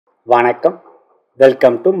வணக்கம்.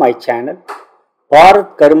 Welcome to my channel.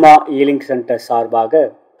 Bharat karma healing centre சார்பாக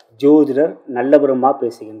ஜோதிடர் நல்ல பிரம்மா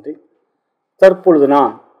பேசுகின்றேன். தற்பொழுது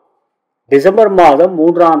நாம் டிசம்பர் மாதம்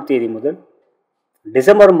 3ஆம் தேதி முதல்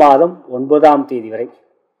டிசம்பர் மாதம் 9ஆம் தேதி வரை,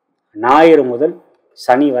 ஞாயிறு முதல்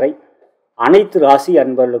சனி வரை அனைத்து ராசி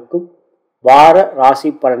அன்பர்களுக்கும் வார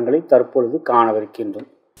ராசி பலன்களை தற்பொழுது காணவிருக்கின்றோம்.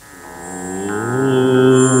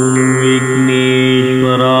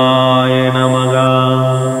 விக்னேஸ்வராய நமக.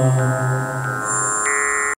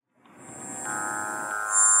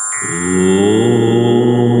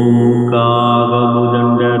 ஓம்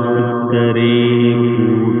காகமுதண்ட சித்தரே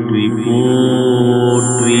போற்றி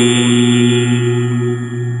போற்றி.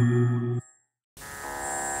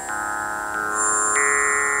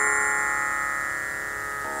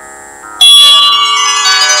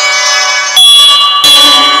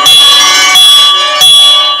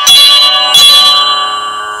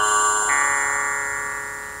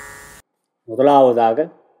 முதலாவதாக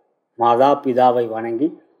மாதா பிதாவை வணங்கி,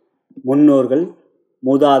 முன்னோர்கள்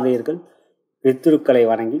மூதாதையர்கள் பித்ருக்களை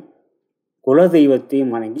வணங்கி,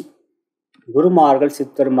 குலதெய்வத்தையும் வணங்கி, குருமார்கள்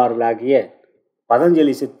சித்தர்மார்களாகிய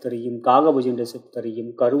பதஞ்சலி சித்தரையும் காகபுஜண்ட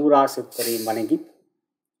சித்தரையும் கருவூரா சித்தரையும் வணங்கி,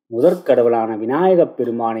 முதற்கடவுளான விநாயகப்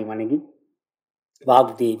பெருமானை வணங்கி,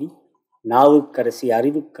 வாக்தேவி, நாவுக்கரசி,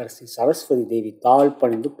 அறிவுக்கரசி, சரஸ்வதி தேவி தாழ்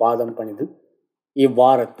பணிந்து பாதம் பணிந்து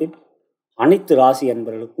இவ்வாரத்தில் அனைத்து ராசி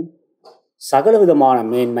அன்பர்களுக்கும் சகலவிதமான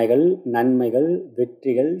மேன்மைகள், நன்மைகள்,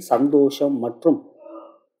 வெற்றிகள், சந்தோஷம் மற்றும்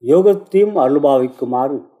யோகத்தையும்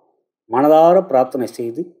அருள்பாவிக்குமாறு மனதார பிரார்த்தனை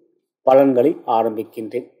செய்து பலன்களை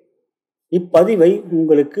ஆரம்பிக்கின்றேன். இப்பதிவை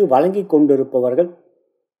உங்களுக்கு வழங்கி கொண்டிருப்பவர்கள்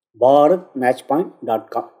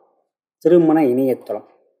bharatmatchpoint.com திருமண இணையதளம்.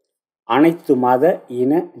 அனைத்து மத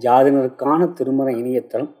இன ஜாதியினருக்கான திருமண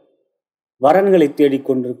இணையதளம். வரன்களை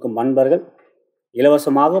தேடிக்கொண்டிருக்கும் அன்பர்கள்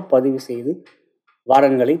இலவசமாக பதிவு செய்து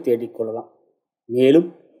வரன்களை தேடிக்கொள்ளலாம். மேலும்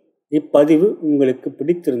இப்பதிவு உங்களுக்கு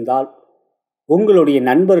பிடித்திருந்தால் உங்களுடைய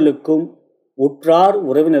நண்பர்களுக்கும் உற்றார்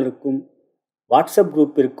உறவினருக்கும் வாட்ஸ்அப்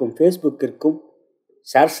குரூப்பிற்கும் ஃபேஸ்புக்கிற்கும்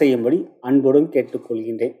ஷேர் செய்யும்படி அன்புடன்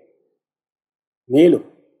கேட்டுக்கொள்கின்றேன். மேலும்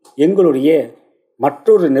எங்களுடைய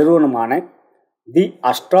மற்றொரு நிறுவனமான தி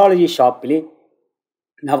அஸ்ட்ராலஜி ஷாப்பிலே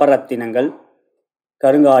நவரத்தினங்கள்,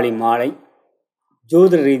 கருங்காலி மாலை,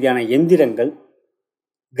 ஜோதிட ரீதியான எந்திரங்கள்,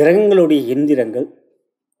 கிரகங்களுடைய எந்திரங்கள்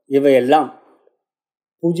இவையெல்லாம்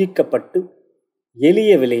பூஜிக்கப்பட்டு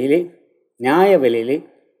எளிய விலையிலே, நியாய விலையிலே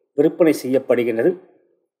விற்பனை செய்யப்படுகின்றது.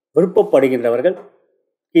 விருப்பப்படுகின்றவர்கள்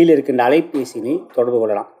கீழே இருக்கின்ற அலைபேசியினை தொடர்பு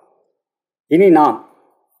கொள்ளலாம். இனி நாம்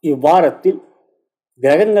இவ்வாரத்தில்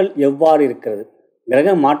கிரகங்கள் எவ்வாறு இருக்கிறது,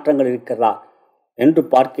 கிரக மாற்றங்கள் இருக்கிறதா என்று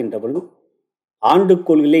பார்க்கின்ற பொழுது,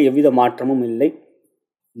 ஆண்டுக்கோள்களிலே எவ்வித மாற்றமும் இல்லை,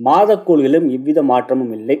 மாதக்கோள்களிலும் எவ்வித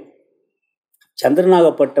மாற்றமும் இல்லை.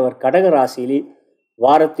 சந்திரனாகப்பட்டவர் கடக ராசியிலே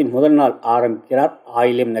வாரத்தின் முதல் நாள் ஆரம்பிக்கிறார்.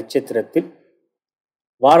 ஆயில்யம் நட்சத்திரத்தில்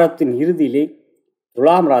வாரத்தின் இறுதியிலே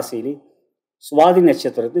துலாம் ராசியிலே சுவாதி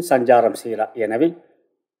நட்சத்திரத்தில் சஞ்சாரம் செய்கிறார். எனவே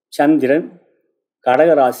சந்திரன்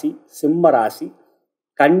கடகராசி, சிம்ம ராசி,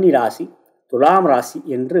 கன்னி ராசி, துலாம் ராசி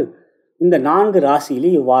என்று இந்த 4 ராசியிலே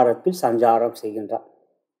இவ்வாரத்தில் சஞ்சாரம் செய்கின்றார்.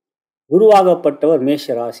 குருவாகப்பட்டவர்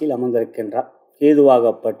மேஷ ராசியில் அமர்ந்திருக்கின்றார்.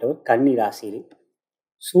 கேதுவாகப்பட்டவர் கன்னி ராசியிலே,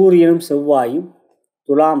 சூரியனும் செவ்வாயும்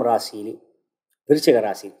துலாம் ராசியிலே விருச்சிக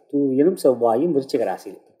ராசியில், சூரியனும் செவ்வாயும் விருச்சிக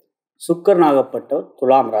ராசியில், சுக்கரனாகப்பட்டவர்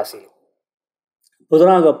துலாம் ராசியிலே,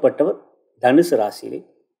 புதனாகப்பட்டவர் தனுசு ராசியிலே,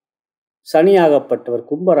 சனியாகப்பட்டவர்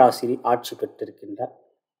கும்ப ராசியிலே ஆட்சி பெற்றிருக்கின்றார்.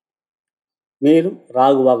 மேலும்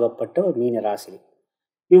ராகுவாகப்பட்டவர் மீன ராசியிலே.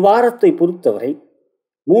 இவ்வாரத்தை பொறுத்தவரை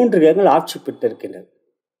 3 கிரகங்கள் ஆட்சி பெற்றிருக்கின்றது.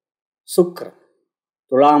 சுக்கிரன்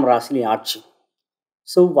துலாம் ராசியிலே ஆட்சி,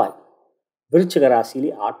 செவ்வாய் விருச்சிக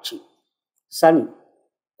ராசியிலே ஆட்சி, சனி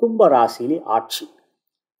கும்ப ராசியிலே ஆட்சி.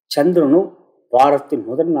 சந்திரனும் வாரத்தின்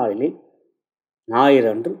முதல் நாளிலே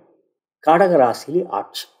ஞாயிறன்று கடக ராசியிலே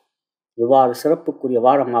ஆட்சி. இவ்வாறு சிறப்புக்குரிய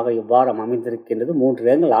வாரமாக இவ்வாரம் அமைந்திருக்கின்றது. 3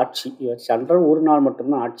 கிரகங்கள் ஆட்சி. இவர் சந்திரன் ஒரு நாள்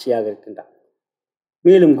மட்டும்தான் ஆட்சியாக இருக்கின்றார்.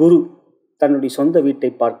 மேலும் குரு தன்னுடைய சொந்த வீட்டை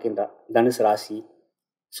பார்க்கின்றார், தனுசு ராசி.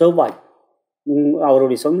 செவ்வாய்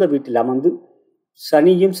அவருடைய சொந்த வீட்டில் அமர்ந்து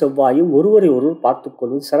சனியும் செவ்வாயும் ஒருவரை ஒருவர் பார்த்து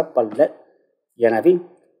கொள்வது சிறப்பல்ல. எனவே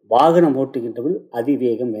வாகனம் ஓட்டுகின்றவர்கள்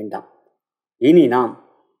அதிவேகம் வேண்டாம். இனி நாம்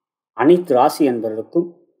அனைத்து ராசி என்பவர்களுக்கும்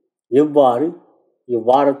எவ்வாறு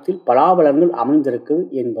இவ்வாரத்தில் பலாபலன்கள் அமைந்திருக்கிறது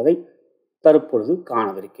என்பதை தற்பொழுது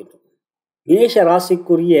காணவிருக்கின்றோம். மேஷ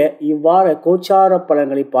ராசிக்குரிய இவ்வார கோச்சார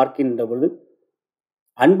பலன்களை பார்க்கின்ற பொழுது,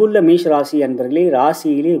 அன்புள்ள மேஷ ராசி என்பவர்களே,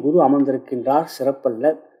 ராசியிலே குரு அமர்ந்திருக்கின்றார், சிறப்பல்ல.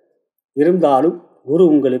 இருந்தாலும் குரு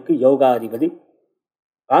உங்களுக்கு யோகாதிபதி.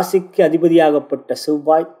 ராசிக்கு அதிபதியாகப்பட்ட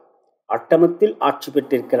செவ்வாய் அட்டமத்தில் ஆட்சி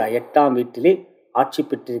பெற்றிருக்கிறார், 8ஆம் வீட்டிலே ஆட்சி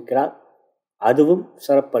பெற்றிருக்கிறார். அதுவும்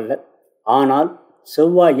சிறப்பல்ல. ஆனால்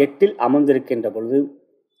செவ்வாய் 8ல் அமர்ந்திருக்கின்ற பொழுது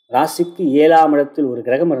ராசிக்கு 7ஆம் இடத்தில் ஒரு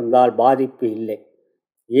கிரகம் இருந்தால் பாதிப்பு இல்லை.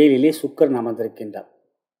 7லே சுக்கிரன் அமர்ந்திருக்கின்றார்.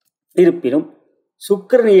 இருப்பினும்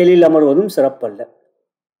சுக்கிரன் 7ல் அமர்வதும் சிறப்பல்ல.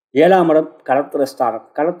 7ஆம் இடம் களத்திரஸ்தானம்.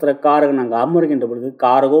 களத்திரக்காரகன் அங்கு அமர்கின்ற பொழுது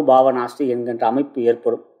காரகோ பாவனாஸ்தி என்கின்ற அமைப்பு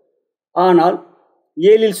ஏற்படும். ஆனால்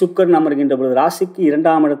 7ல் சுக்கிரன் அமர்கின்ற பொழுது ராசிக்கு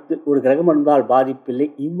 2ஆம் இடத்தில் ஒரு கிரகம் இருந்தால் பாதிப்பில்லை.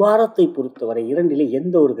 இவ்வாரத்தை பொறுத்தவரை 2லே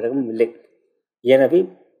எந்த ஒரு கிரகமும் இல்லை. எனவே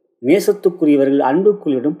நேசத்துக்குரியவர்கள்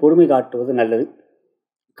அன்புக்குரியவிடம் பொறுமை காட்டுவது நல்லது.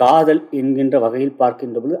 காதல் என்கின்ற வகையில்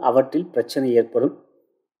பார்க்கின்ற பொழுது அவற்றில் பிரச்சனை ஏற்படும்.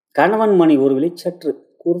 கணவன் மனை ஒருவேளை சற்று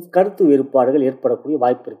கருத்து வேறுபாடுகள் ஏற்படக்கூடிய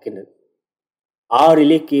வாய்ப்பு இருக்கின்றது.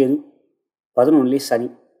 6லே கேது, 11லே சனி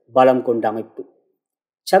பலம் கொண்ட அமைப்பு.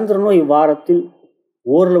 சந்திரனோ இவ்வாரத்தில்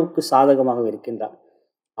ஓரளவுக்கு சாதகமாக இருக்கின்றார்.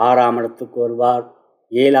 6ஆம் இடத்துக்கு வருவார்,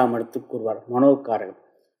 7ஆம் இடத்துக்கு வருவார்.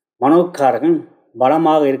 மனோக்காரகன்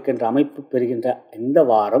பலமாக இருக்கின்ற அமைப்பு பெறுகின்ற இந்த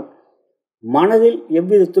வாரம் மனதில்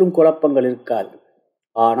எவ்விதத்திலும் குழப்பங்கள் இருக்காது.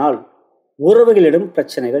 ஆனால் உறவுகளிடம்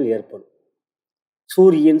பிரச்சனைகள் ஏற்படும்.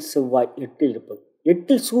 சூரியன் செவ்வாய் 8ல் இருப்பது.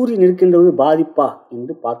 8ல் சூரியன் இருக்கின்றது பாதிப்பா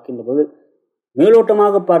என்று பார்க்கின்ற போது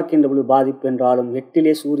மேலோட்டமாக பார்க்கின்ற பொழுது பாதிப்பு என்றாலும்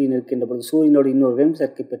 8லே சூரியன் இருக்கின்ற பொழுது சூரியனோடு இன்னொரு கிரகம்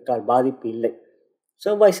சேர்க்கை பெற்றால் பாதிப்பு இல்லை.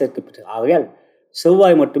 செவ்வாய் சேர்க்கை பெற்றார். ஆகையால்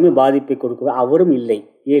செவ்வாய் மட்டுமே பாதிப்பை கொடுக்க, அவரும் இல்லை.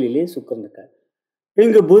 7லே சுக்கிரன் இருக்கார்.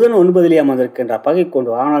 இங்கு புதன் 9லே அமர்ந்திருக்கின்றார். பகை கொண்டு.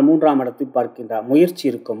 ஆனால் 3ஆம் இடத்தை பார்க்கின்றார். முயற்சி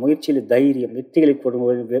இருக்கும். முயற்சியில் தைரியம், வெற்றிகளை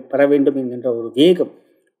பெற வேண்டும் என்கின்ற ஒரு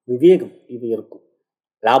விவேகம் இது இருக்கும்.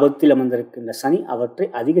 லாபத்தில் அமர்ந்திருக்கின்ற சனி அவற்றை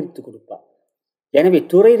அதிகரித்து கொடுப்பார். எனவே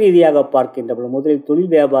துறை ரீதியாக பார்க்கின்ற பொழுது முதலில் தொழில்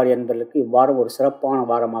வியாபாரி என்பதற்கு இவ்வாரம் ஒரு சிறப்பான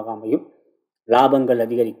வாரமாக அமையும். லாபங்கள்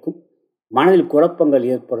அதிகரிக்கும். மனதில் குழப்பங்கள்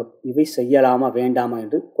ஏற்படும். இவை செய்யலாமா வேண்டாமா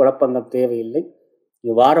என்று குழப்பங்கள் தேவையில்லை.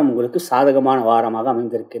 இவ்வாரம் உங்களுக்கு சாதகமான வாரமாக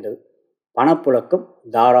அமைந்திருக்கின்றது. பணப்புழக்கம்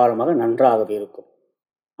தாராளமாக நன்றாகவே இருக்கும்.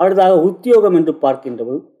 அடுத்ததாக உத்தியோகம் என்று பார்க்கின்ற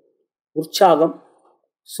போது உற்சாகம்,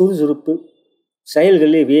 சுறுசுறுப்பு,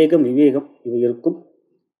 செயல்களிலே வேகம், விவேகம் இவை இருக்கும்.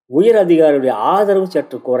 உயர் அதிகாரியுடைய ஆதரவு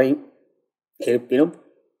சற்று குறையும். இருப்பினும்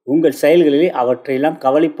உங்கள் செயல்களிலே அவற்றையெல்லாம்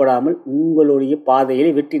கவலைப்படாமல் உங்களுடைய பாதையிலே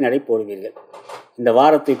வெற்றி நடை போடுவீர்கள். இந்த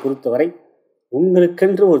வாரத்தை பொறுத்தவரை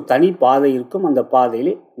உங்களுக்கென்று ஒரு தனி பாதை இருக்கும். அந்த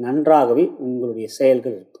பாதையிலே நன்றாகவே உங்களுடைய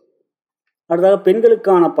செயல்கள் இருக்கும். அடுத்ததாக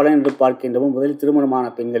பெண்களுக்கான பலன் என்று பார்க்கின்றவும் முதலில் திருமணமான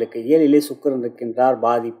பெண்களுக்கு 7லே சுக்கிரன் இருக்கின்றார்.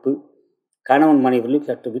 பாதிப்பு. கணவன் மனைவிகளும்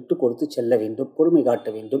சற்று விட்டு கொடுத்து செல்ல வேண்டும், பொறுமை காட்ட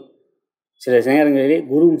வேண்டும். சில நேரங்களிலே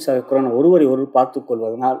குருவும் சுக்கிரனும் ஒருவரை ஒருவர் பார்த்து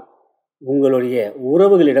கொள்வதனால் உங்களுடைய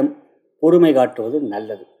உறவுகளிடம் பொறுமை காட்டுவது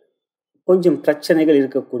நல்லது. கொஞ்சம் பிரச்சனைகள்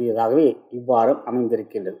இருக்கக்கூடியதாகவே இவ்வாரம்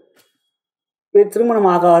அமைந்திருக்கின்றது.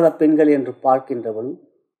 திருமணமாகாத பெண்கள் என்று பார்க்கின்ற பொழுது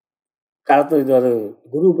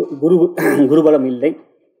குருபலம் இல்லை.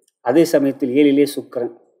 அதே சமயத்தில் 7லே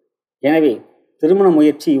சுக்கிரன். எனவே திருமண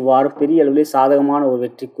முயற்சி இவ்வாறு பெரிய அளவிலே சாதகமான ஒரு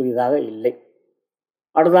வெற்றிக்குரியதாக இல்லை.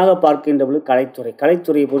 அடுத்ததாக பார்க்கின்ற பொழுது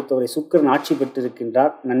கலைத்துறையை பொறுத்தவரை சுக்கிரன் ஆட்சி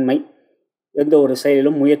பெற்றிருக்கின்றார். நன்மை. எந்த ஒரு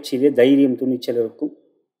செயலிலும் முயற்சியிலே தைரியம், துணிச்சல் இருக்கும்.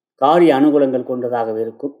 காரிய அனுகூலங்கள் கொண்டதாகவே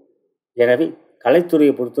இருக்கும். எனவே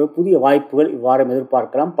கலைத்துறையை பொறுத்தவரை புதிய வாய்ப்புகள் இவ்வாரம்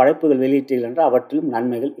எதிர்பார்க்கலாம். படைப்புகள் வெளியீட்டில் என்று அவற்றிலும்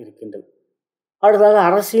நன்மைகள் இருக்கின்றது. அடுத்ததாக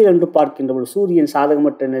அரசியல் என்று பார்க்கின்ற பொழுது சூரியன்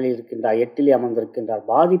சாதகமற்ற நிலையில் இருக்கின்றார். 8லே அமர்ந்திருக்கின்றார்.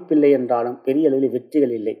 பாதிப்பில்லை என்றாலும் பெரிய அளவில்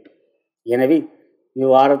வெற்றிகள் இல்லை. எனவே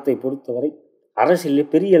இவ்வாரத்தை பொறுத்தவரை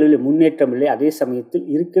அரசியலில் பெரிய அளவில் முன்னேற்றம் இல்லை. அதே சமயத்தில்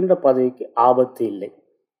இருக்கின்ற பதவிக்கு ஆபத்து இல்லை.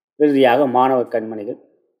 இறுதியாக மாணவ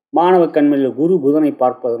கண்மணிகள் குரு புதனை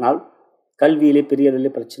பார்ப்பதனால் கல்வியிலே பெரிய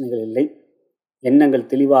அளவில் பிரச்சனைகள் இல்லை. எண்ணங்கள்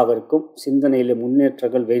தெளிவாக இருக்கும். சிந்தனையிலே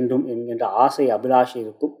முன்னேற்றங்கள் வேண்டும் என்கின்ற ஆசை, அபிலாஷை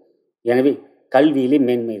இருக்கும். எனவே கல்வியிலே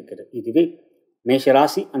மேன்மை இருக்கிறது. இதுவே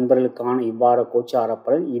மேஷராசி அன்பர்களுக்கான இவ்வார கோச்சார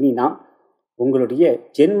பலன். இனி நாம் உங்களுடைய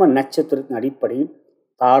ஜென்ம நட்சத்திரத்தின் அடிப்படையில்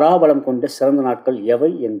தாராபலம் கொண்ட சிறந்த நாட்கள்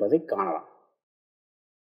எவை என்பதை காணலாம்.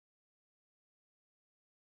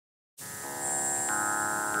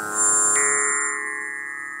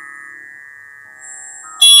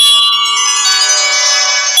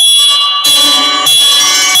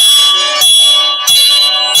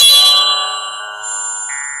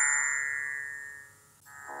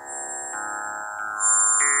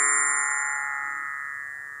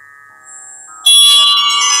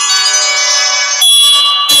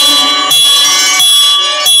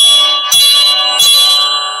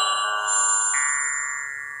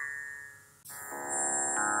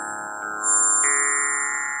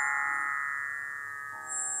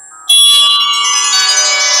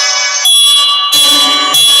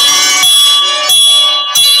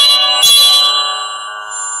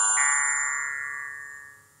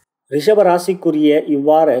 ரிஷபராசிக்குரிய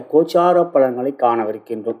இவ்வார கோச்சார பலன்களை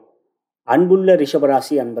காணவிருக்கின்றோம். அன்புள்ள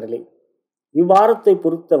ரிஷபராசி அன்பர்களே, இவ்வாரத்தை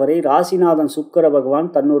பொறுத்தவரை ராசிநாதன் சுக்கிர பகவான்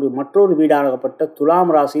தன்னொரு மற்றொரு வீடாகப்பட்ட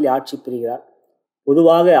துலாம் ராசியில் ஆட்சி பெறுகிறார்.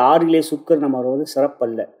 பொதுவாக 6லே சுக்கிரன் அமர்வது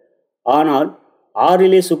சிறப்பல்ல. ஆனால்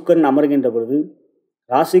 6லே சுக்கிரன் அமர்கின்ற பொழுது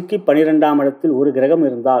ராசிக்கு 12ஆம் இடத்தில் ஒரு கிரகம்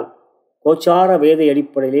இருந்தால் கோச்சார வேத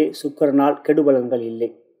அடிப்படையிலே சுக்கிரனால் கெடுபலன்கள் இல்லை.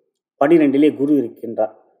 12லே குரு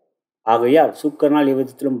இருக்கின்றார். ஆகையால் சுக்கிரனால்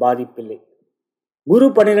எவ்விதத்திலும் பாதிப்பில்லை. குரு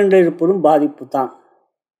 12 இருப்பதும் பாதிப்பு தான்.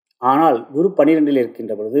 ஆனால் குரு 12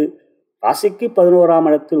 இருக்கின்ற பொழுது ராசிக்கு 11ஆம்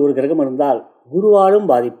இடத்தில் ஒரு கிரகம் இருந்தால் குருவாலும்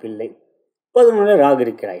பாதிப்பில்லை. 11 ராகு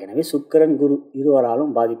இருக்கிறார். எனவே சுக்கிரன் குரு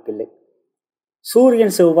இருவராலும் பாதிப்பில்லை.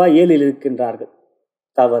 சூரியன் செவ்வாய் 7ல் இருக்கின்றார்கள்.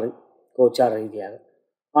 தவறு கோச்சார ரீதியாக.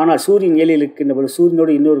 ஆனால் சூரியன் 7ல் இருக்கின்ற பொழுது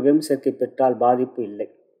சூரியனோடு இன்னொரு கிரகம் சேர்க்கை பெற்றால் பாதிப்பு இல்லை.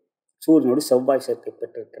 சூரியனோடு செவ்வாய் சேர்க்கை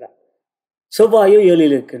பெற்றிருக்கிறார். செவ்வாயோ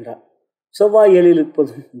 7ல் இருக்கின்றார். செவ்வாய் 7ல்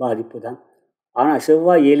இருப்பதும் பாதிப்பு தான். ஆனால்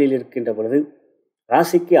செவ்வாய் 7ல் இருக்கின்ற பொழுது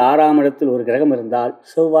ராசிக்கு 6ஆம் இடத்தில் ஒரு கிரகம் இருந்தால்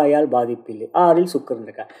செவ்வாயால் பாதிப்பில்லை. 6ல் சுக்கிரன்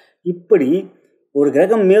இருக்கார். இப்படி ஒரு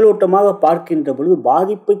கிரகம் மேலோட்டமாக பார்க்கின்ற பொழுது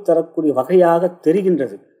பாதிப்பை தரக்கூடிய வகையாக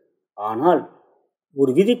தெரிகின்றது. ஆனால்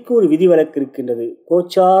ஒரு விதிக்கு ஒரு விதிவிலக்கு இருக்கின்றது.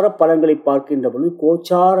 கோச்சார பலன்களை பார்க்கின்ற பொழுது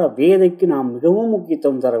கோச்சார வேதைக்கு நாம் மிகவும்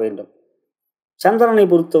முக்கியத்துவம் தர வேண்டும். சந்திரனை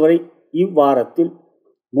பொறுத்தவரை இவ்வாரத்தில்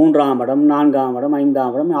 3ஆம் இடம், 4ஆம் இடம்,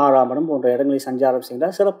 5ஆம் இடம், 6ஆம் இடம் போன்ற இடங்களை சஞ்சாரம்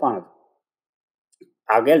செய்தால் சிறப்பானது.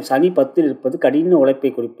 ஆகையால் சனி 10ல் இருப்பது கடின உழைப்பை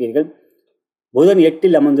கொடுப்பீர்கள். புதன்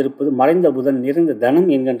 8ல் அமர்ந்திருப்பது மறைந்த புதன் நிறைந்த தனம்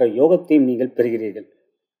என்கின்ற யோகத்தையும் நீங்கள் பெறுகிறீர்கள்.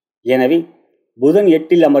 எனவே புதன்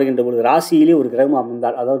 8ல் அமர்கின்ற பொழுது ராசியிலே ஒரு கிரகம்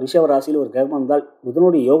அமர்ந்தால், அதாவது ரிஷப ராசியில் ஒரு கிரகம் அமர்ந்தால்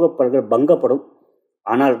புதனுடைய யோக பலன்கள் பங்கப்படும்.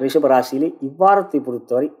 ஆனால் ரிஷப ராசியிலே இவ்வாரத்தை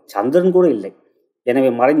பொறுத்தவரை சந்திரன் கூட இல்லை. எனவே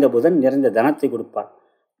மறைந்த புதன் நிறைந்த தனத்தை கொடுப்பார்.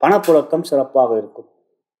 பணப்புழக்கம் சிறப்பாக இருக்கும்.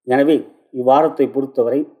 எனவே இவ்வாரத்தை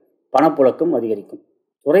பொறுத்தவரை பணப்புழக்கம் அதிகரிக்கும்.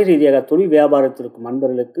 துறை ரீதியாக தொழில் வியாபாரத்தில் இருக்கும்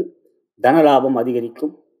அன்பர்களுக்கு தன லாபம்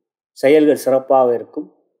அதிகரிக்கும். செயல்கள் சிறப்பாக இருக்கும்.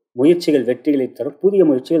 முயற்சிகள் வெற்றிகளை தரும். புதிய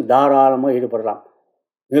முயற்சிகள் தாராளமாக ஈடுபடலாம்.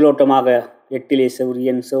 நீலோட்டமாக 8லே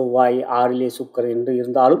சூரியன், செவ்வாய், 6லே சுக்கிரன் என்று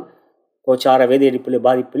இருந்தாலும் கோச்சார வேதி அடிப்பிலே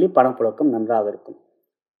பாதிப்பிலே பணப்புழக்கம் நன்றாக இருக்கும்.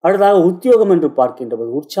 அடுத்ததாக உத்தியோகம் என்று பார்க்கின்ற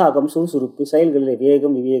போது உற்சாகம், சுறுசுறுப்பு, செயல்களிலே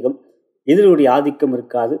வேகம், விவேகம், எதிரிகளுடைய ஆதிக்கம்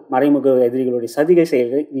இருக்காது. மறைமுக எதிரிகளுடைய சதிகை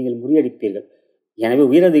செயல்களை நீங்கள் முறியடிப்பீர்கள். எனவே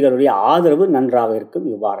உயரதிகாரிகளுடைய ஆதரவு நன்றாக இருக்கும்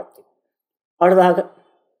இவ்வாரத்தில். அடுத்ததாக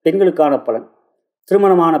பெண்களுக்கான பலன்.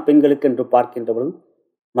 திருமணமான பெண்களுக்கு என்று பார்க்கின்ற பொழுது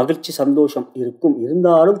மகிழ்ச்சி, சந்தோஷம் இருக்கும்.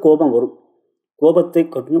 இருந்தாலும் கோபம் வரும். கோபத்தை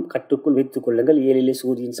கொஞ்சம் கட்டுக்குள் வைத்துக் கொள்ளுங்கள். 7லே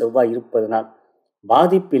சூரியன் செவ்வாய் இருப்பதனால்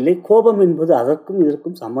பாதிப்பில்லை. கோபம் என்பது அதற்கும்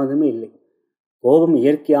இதற்கும் சம்பந்தமே இல்லை. கோபம்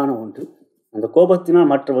இயற்கையான ஒன்று. அந்த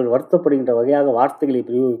கோபத்தினால் மற்றவர் வருத்தப்படுகின்ற வகையாக வார்த்தைகளை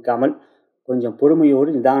பிரயோகிக்காமல் கொஞ்சம்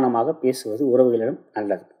பொறுமையோடு நிதானமாக பேசுவது உறவுகளிடம்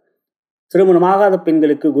நல்லது. திருமணமாகாத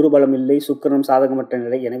பெண்களுக்கு குருபலம் இல்லை, சுக்கிரன் சாதகமற்ற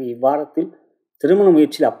நிலை. எனவே இவ்வாரத்தில் திருமண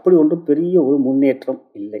முயற்சியில் அப்படி ஒன்றும் பெரிய ஒரு முன்னேற்றம்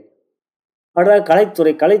இல்லை. அடுத்த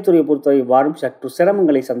கலைத்துறையை பொறுத்தவரை இவ்வாரம் சற்று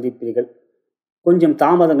சிரமங்களை சந்திப்பீர்கள். கொஞ்சம்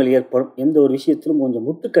தாமதங்கள் ஏற்படும். எந்த ஒரு விஷயத்திலும் கொஞ்சம்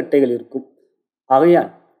முட்டுக்கட்டைகள் இருக்கும். ஆகையால்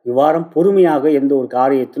இவ்வாரம் பொறுமையாக எந்த ஒரு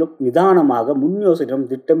காரியத்திலும் நிதானமாக முன்யோசனையுடன்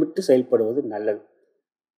திட்டமிட்டு செயல்படுவது நல்லது.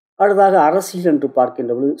 அடுத்ததாக அரசியல் என்று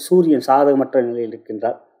பார்க்கின்ற பொழுது சூரியன் சாதகமற்ற நிலையில்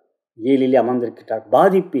இருக்கின்றார். 7லே அமர்ந்திருக்கின்றார்.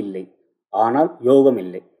 பாதிப்பு இல்லை. ஆனால் யோகம்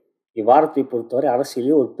இல்லை. இவ்வாரத்தை பொறுத்தவரை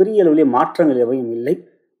அரசியலில் ஒரு பெரிய அளவிலே மாற்றங்கள் எவையும் இல்லை.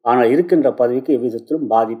 ஆனால் இருக்கின்ற பதவிக்கு எவ்விதத்திலும்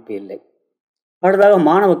பாதிப்பு இல்லை. அடுத்ததாக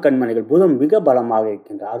மாணவ கண்மணிகள். புதன் மிக பலமாக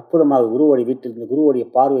இருக்கின்றார். அற்புதமாக குருவோடைய வீட்டிலிருந்து குருவோடைய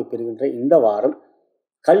பார்வை பெறுகின்ற இந்த வாரம்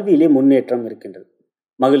கல்வியிலே முன்னேற்றம் இருக்கின்றது.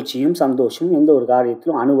 மகிழ்ச்சியும் சந்தோஷமும் எந்த ஒரு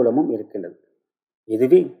காரியத்திலும் அனுகூலமும் இருக்கின்றது.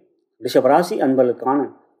 இதுவே ரிஷபராசி அன்பர்களுக்கான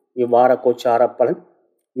இவ்வார கோச்சார பலன்.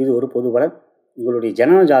 இது ஒரு பொது பலன். உங்களுடைய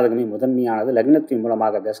ஜனன ஜாதகமே முதன்மையானது. லக்னத்தின்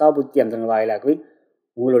மூலமாக தசாபுத்தி அந்த வாயிலாகவே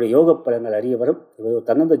உங்களுடைய யோக பலன்கள் அறிய வரும். இவை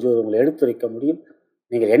தகுந்த ஜோதிடங்களை எடுத்துரைக்க முடியும்.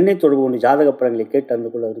 நீங்கள் என்னை தொடர்பு கொண்டு ஜாதக பலன்களை கேட்டு அறிந்து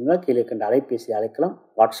கொள்ள விரும்பினால் கீழே கண்ட அலைபேசி அழைக்கலாம்.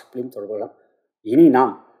 வாட்ஸ்அப்லையும் தொடர்பு கொள்ளலாம். இனி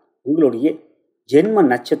நாம் உங்களுடைய ஜென்ம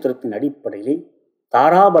நட்சத்திரத்தின் அடிப்படையிலே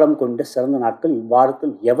தாராபலம் கொண்ட சிறந்த நாட்கள்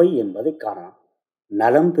இவ்வாரத்தில் எவை என்பதை காணலாம்.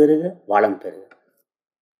 நலம் பெறுக, வளம் பெறுக.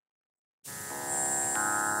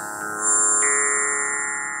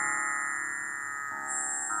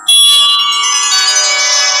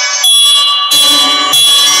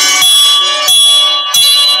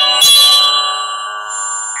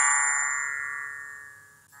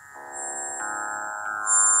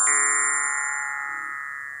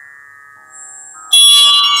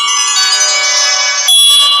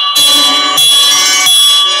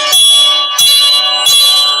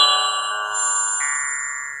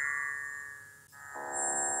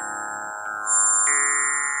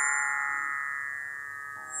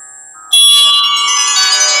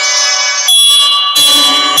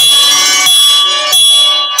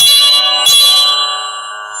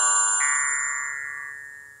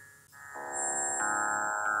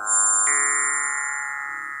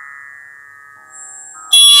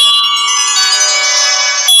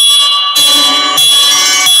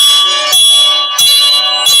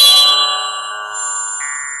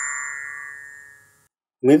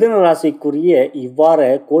 மிதுன ராசிக்குரிய இவ்வாற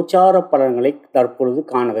கோச்சார பலன்களை தற்பொழுது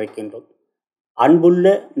காணவிருக்கின்றோம். அன்புள்ள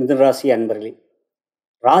மிதுன ராசி அன்பர்களே,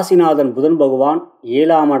 ராசிநாதன் புதன் பகவான்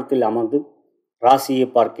 7ஆம் இடத்தில் அமர்ந்து ராசியை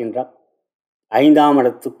பார்க்கின்றார். 5ஆம்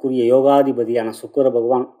இடத்துக்குரிய யோகாதிபதியான சுக்கிர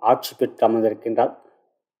பகவான் ஆட்சி பெற்று அமர்ந்திருக்கின்றார்.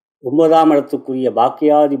 9ஆம் இடத்துக்குரிய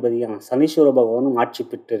பாக்கியாதிபதியான சனீஸ்வர பகவானும் ஆட்சி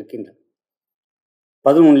பெற்று இருக்கின்றார்.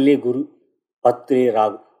 11 குரு, 10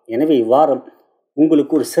 ராகு. எனவே இவ்வாரம்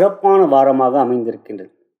உங்களுக்கு ஒரு சிறப்பான வாரமாக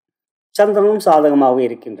அமைந்திருக்கின்றது. சந்திரனும் சாதகமாக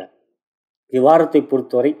இருக்கின்றார். இவ்வாரத்தை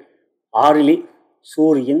பொறுத்தவரை 6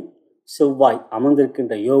 சூரியன் செவ்வாய்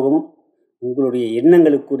அமர்ந்திருக்கின்ற யோகமும் உங்களுடைய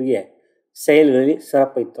எண்ணங்களுக்குரிய செயல்களில்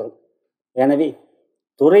சிறப்பை தரும். எனவே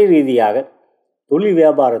துறை ரீதியாக தொழில்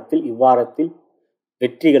வியாபாரத்தில் இவ்வாரத்தில்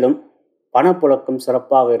வெற்றிகளும் பணப்புழக்கம்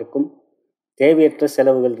சிறப்பாக இருக்கும். தேவையற்ற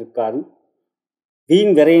செலவுகள் இருக்காது.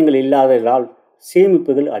 வீண் விரயங்கள் இல்லாததால்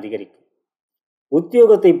சேமிப்புகள் அதிகரிக்கும்.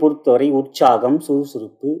 உத்தியோகத்தை பொறுத்தவரை உற்சாகம்,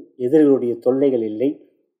 சுறுசுறுப்பு, எதிரிகளுடைய தொல்லைகள் இல்லை,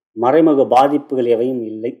 மறைமுக பாதிப்புகள் எவையும்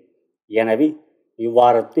இல்லை. எனவே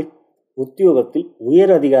இவ்வாரத்தில் உத்தியோகத்தில்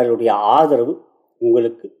உயர் அதிகாரிகளுடைய ஆதரவு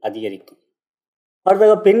உங்களுக்கு அதிகரிக்கும்.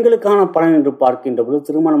 அடுத்ததாக பெண்களுக்கான பலன் என்று பார்க்கின்ற பொழுது,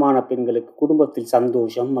 திருமணமான பெண்களுக்கு குடும்பத்தில்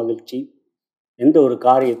சந்தோஷம், மகிழ்ச்சி. எந்த ஒரு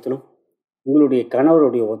காரியத்திலும் உங்களுடைய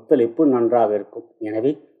கணவருடைய ஒத்துழைப்பு நன்றாக இருக்கும்.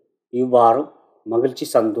 எனவே இவ்வாரம் மகிழ்ச்சி,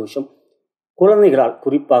 சந்தோஷம். குழந்தைகளால்,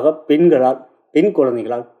 குறிப்பாக பெண்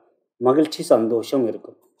குழந்தைகளால் மகிழ்ச்சி, சந்தோஷம்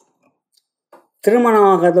இருக்கும்.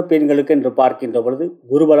 திருமணமாகாத பெண்களுக்கு என்று பார்க்கின்ற பொழுது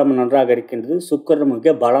குருபலம் நன்றாக இருக்கின்றது. சுக்கிரன்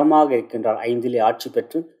மிக பலமாக இருக்கின்றார், 5 ஆட்சி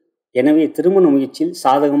பெற்று. எனவே திருமண முயற்சியில்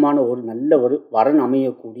சாதகமான ஒரு நல்ல வரன்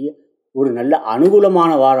அமையக்கூடிய ஒரு நல்ல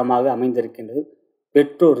அனுகூலமான வாரமாக அமைந்திருக்கின்றது.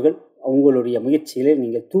 பெற்றோர்கள் உங்களுடைய முயற்சிகளை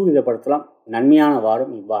நீங்கள் தூரிதப்படுத்தலாம். நன்மையான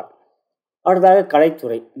வாரம் இவ்வாரம். அடுத்ததாக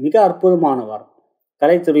கலைத்துறை மிக அற்புதமான வாரம்.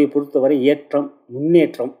 கலைத்துறையை பொறுத்தவரை ஏற்றம்,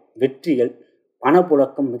 முன்னேற்றம், வெற்றிகள்,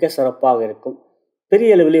 பணப்புழக்கம் மிக சிறப்பாக இருக்கும்.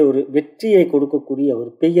 பெரிய அளவிலே ஒரு வெற்றியை கொடுக்கக்கூடிய ஒரு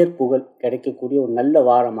பெயர் புகழ் கிடைக்கக்கூடிய ஒரு நல்ல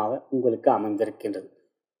வாரமாக உங்களுக்கு அமைந்திருக்கின்றது.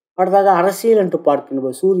 அடுத்ததாக அரசியல் என்று பார்க்கின்ற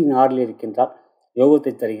சூரியன் 6 இருக்கின்றார்,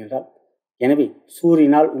 யோகத்தை தருகின்றார். எனவே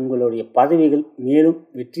சூரியனால் உங்களுடைய பதவிகள் மேலும்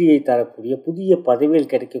வெற்றியை தரக்கூடிய புதிய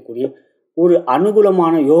பதவிகள் கிடைக்கக்கூடிய ஒரு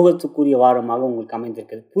அனுகூலமான யோகத்துக்குரிய வாரமாக உங்களுக்கு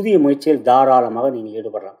அமைந்திருக்கிறது. புதிய முயற்சியில் தாராளமாக நீங்கள்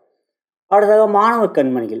ஈடுபடலாம். அடுத்ததாக மாணவ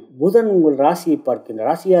கண்மணிகள், புதன் உங்கள் ராசியை பார்க்கின்ற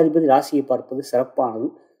ராசியாதிபதி ராசியை பார்ப்பது சிறப்பானது.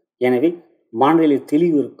 எனவே மனதிலே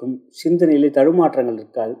தெளிவு இருக்கும், சிந்தனையிலே தடுமாற்றங்கள்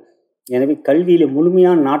இருக்காது. எனவே கல்வியிலே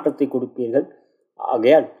முழுமையான நாட்டத்தை கொடுப்பீர்கள்.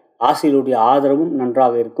 ஆகையால் ஆசிரியருடைய ஆதரவும்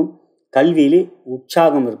நன்றாக இருக்கும். கல்வியிலே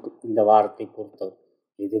உற்சாகம் இருக்கும் இந்த வாரத்தை பொறுத்தவரை.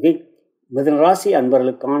 இதுவே மிதுன ராசி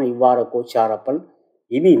அன்பர்களுக்கான இவ்வார கோச்சார பலன்.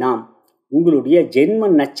 இனி நாம் உங்களுடைய ஜென்ம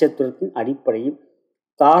நட்சத்திரத்தின் அடிப்படையில்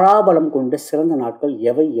தாராபலம் கொண்ட சிறந்த நாட்கள்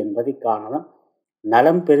எவை என்பதை காணலாம்.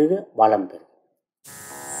 நலம் பெருக, வளம் பெருக.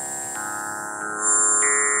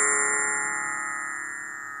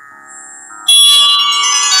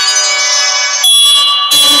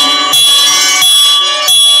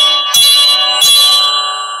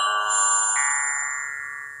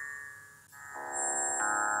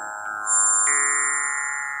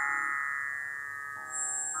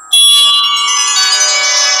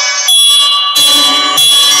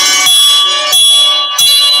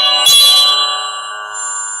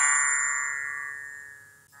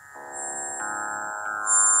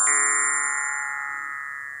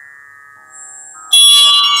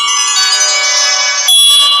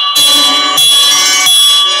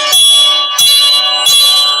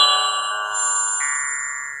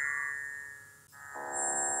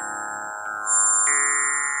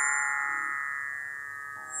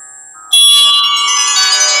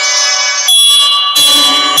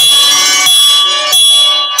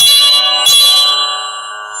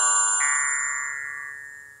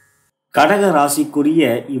 கடக ராசிக்குரிய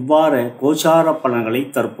இவ்வாற கோச்சார பலன்களை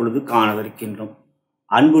தற்பொழுது காணவிருக்கின்றோம்.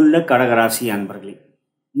 அன்புள்ள கடகராசி அன்பர்களே,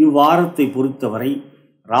 இவ்வாரத்தை பொறுத்தவரை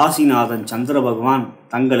ராசிநாதன் சந்திர பகவான்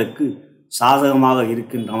தங்களுக்கு சாதகமாக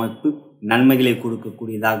இருக்கின்ற அமைப்பு நன்மைகளை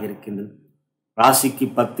கொடுக்கக்கூடியதாக இருக்கின்றது. ராசிக்கு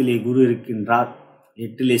 10 குரு இருக்கின்றார்,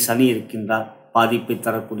 8 சனி இருக்கின்றார். பாதிப்பை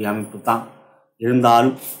தரக்கூடிய அமைப்பு தான்.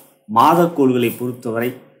 இருந்தாலும் மாதக்கோள்களை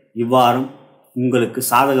பொறுத்தவரை இவ்வாரம் உங்களுக்கு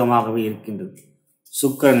சாதகமாகவே இருக்கின்றது.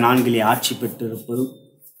 சுக்கிரன் 4 ஆட்சி பெற்றிருப்பதும்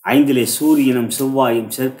 5 சூரியனும்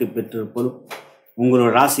செவ்வாயும் சேர்க்கை பெற்றிருப்பதும்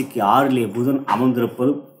உங்களோட ராசிக்கு 6 புதன்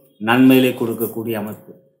அமர்ந்திருப்பதும் நன்மையிலே கொடுக்கக்கூடிய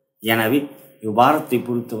அமைப்பு. எனவே இவ்வாரத்தை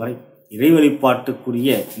பொறுத்தவரை இறை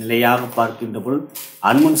வழிபாட்டுக்குரிய நிலையாக பார்க்கின்ற பொழுது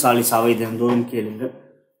அனுமன் சாலிசாவை தினந்தோறும் கேளுங்கள்.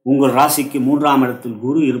 உங்கள் ராசிக்கு 3ஆம் இடத்தில்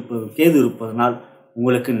கேது இருப்பதனால்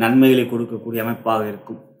உங்களுக்கு நன்மைகளை கொடுக்கக்கூடிய அமைப்பாக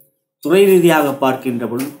இருக்கும். துறை ரீதியாக பார்க்கின்ற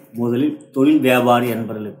பொழுது முதலில் தொழில் வியாபாரி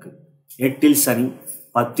அன்பர்களுக்கு 8 சனி,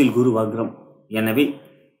 10 குரு வக்ரம். எனவே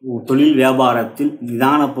தொழில் வியாபாரத்தில்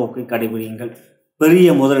நிதான போக்கை கடைபிடியுங்கள். பெரிய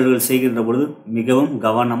முதலீடுகள் செய்கின்ற பொழுது மிகவும்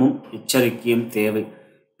கவனமும் எச்சரிக்கையும் தேவை.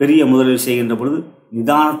 பெரிய முதலீடு செய்கின்ற பொழுது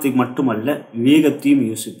நிதானத்தை மட்டுமல்ல விவேகத்தையும்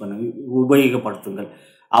உபயோகப்படுத்துங்கள்.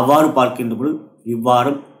 அவ்வாறு பார்க்கின்ற பொழுது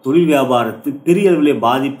இவ்வாறு தொழில் வியாபாரத்தில் பெரிய அளவிலே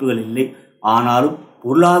பாதிப்புகள் இல்லை, ஆனாலும்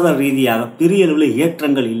பொருளாதார ரீதியாக பெரிய அளவில்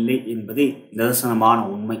ஏற்றங்கள் இல்லை என்பதே நிதர்சனமான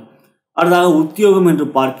உண்மை. அடுத்ததாக உத்தியோகம் என்று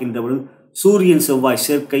பார்க்கின்ற பொழுது சூரியன் செவ்வாய்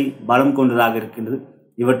சேர்க்கை பலம் கொண்டதாக இருக்கின்றது.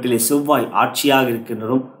 இவற்றிலே செவ்வாய் ஆட்சியாக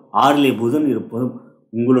இருக்கின்றதும் 6லே புதன் இருப்பதும்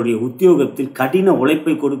உங்களுடைய உத்தியோகத்தில் கடின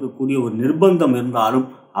உழைப்பை கொடுக்கக்கூடிய ஒரு நிர்பந்தம் இருந்தாலும்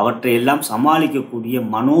அவற்றை எல்லாம் சமாளிக்கக்கூடிய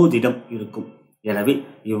மனோதிடம் இருக்கும். எனவே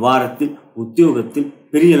இவ்வாரத்தில் உத்தியோகத்தில்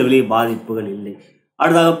பெரிய அளவிலே பாதிப்புகள் இல்லை.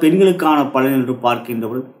 அடுத்ததாக பெண்களுக்கான பலன் என்று பார்க்கின்ற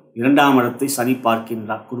பொழுது 2ஆம் இடத்தை சனி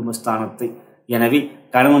பார்க்கின்றார், குடும்பஸ்தானத்தை. எனவே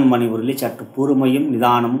கணவன் மனைவரிலே சற்று பொறுமையும்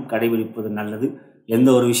நிதானமும் கடைபிடிப்பது நல்லது. எந்த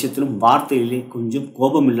ஒரு விஷயத்திலும் வார்த்தையிலே கொஞ்சம்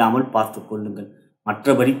கோபம் இல்லாமல் பார்த்து கொள்ளுங்கள்.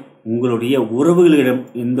 மற்றபடி உங்களுடைய உறவுகளிடம்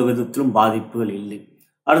எந்த விதத்திலும் பாதிப்புகள் இல்லை.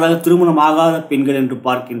 அடுத்ததாக திருமணமாகாத பெண்கள் என்று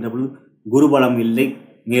பார்க்கின்ற பொழுது குருபலம் இல்லை,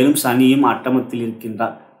 மேலும் சனியும் அட்டமத்தில்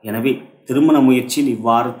இருக்கின்றார். எனவே திருமண முயற்சியில்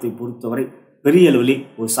இவ்வாரத்தை பொறுத்தவரை பெரிய அளவிலே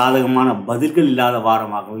ஒரு சாதகமான பதில்கள் இல்லாத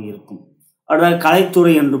வாரமாகவே இருக்கும். அடுத்ததாக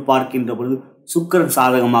கலைத்துறை என்று பார்க்கின்ற பொழுது சுக்கிரன்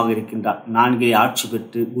சாதகமாக இருக்கின்றார். 4லே ஆட்சி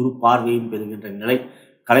பெற்று குரு பார்வையும் பெறுகின்ற நிலை.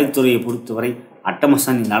 கலைத்துறையை பொறுத்தவரை அட்டம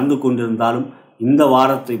சனி நடந்து கொண்டிருந்தாலும் இந்த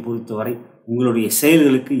வாரத்தை பொறுத்தவரை உங்களுடைய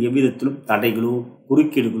செயல்களுக்கு எவ்விதத்திலும் தடைகளோ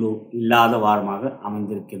குறுக்கீடுகளோ இல்லாத வாரமாக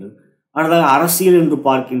அமைந்திருக்கின்றது. அடுத்ததாக அரசியல் என்று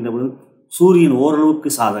பார்க்கின்ற பொழுது சூரியன் ஓரளவுக்கு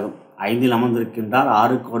சாதகம், 5ல் அமர்ந்திருக்கின்றார்.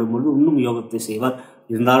 6க்கு வரும்பொழுது இன்னும் யோகத்தை செய்வார்.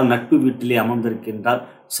 இருந்தாலும் நட்பு வீட்டிலே அமர்ந்திருக்கின்றார்.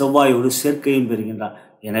 செவ்வாயோடு சேர்க்கையும் பெறுகின்றார்.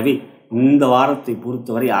 எனவே இந்த வாரத்தை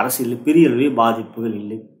பொறுத்தவரை அரசியலில் பெரிய அளவே பாதிப்புகள்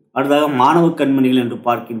இல்லை. அடுத்ததாக மாணவ கண்மணிகள் என்று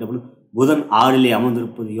பார்க்கின்ற பொழுது புதன் 6லே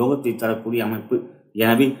அமர்ந்திருப்பது யோகத்தை தரக்கூடிய அமைப்பு.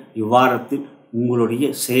 எனவே இவ்வாரத்தில் உங்களுடைய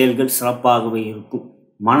செயல்கள் சிறப்பாகவே இருக்கும்.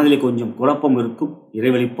 மனதிலே கொஞ்சம் குழப்பம் இருக்கும். இறை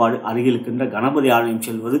வழிபாடு, அருகில் இருக்கின்ற கணபதி ஆலயம்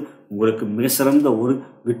செல்வது உங்களுக்கு மிக சிறந்த ஒரு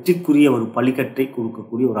வெற்றிக்குரிய ஒரு பலிக்கட்டை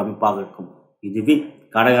கொடுக்கக்கூடிய ஒரு அமைப்பாக இருக்கும். இதுவே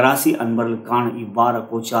கடகராசி அன்பர்களுக்கான இவ்வார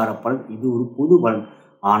கோச்சார பலன். இது ஒரு பொது பலன்.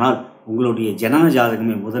 ஆனால் உங்களுடைய ஜனன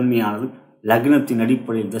ஜாதகமே முதன்மையானது. லக்னத்தின்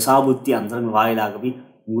அடிப்படையில் தசாபுத்தி அந்தரங்கள் வாயிலாகவே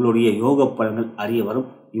உங்களுடைய யோக பலன்கள் அறிய வரும்.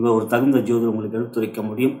 இவர் ஒரு தகுந்த ஜோதிடர் உங்களுக்கு எடுத்துரைக்க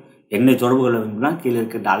முடியும். என்னை தொடர்பு கொள்ள வேண்டும்னா கீழே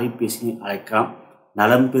இருக்கின்ற அலைபேசியை அழைக்கலாம்.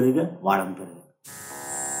 நலம் பெறுக, வாழம் பெறுக.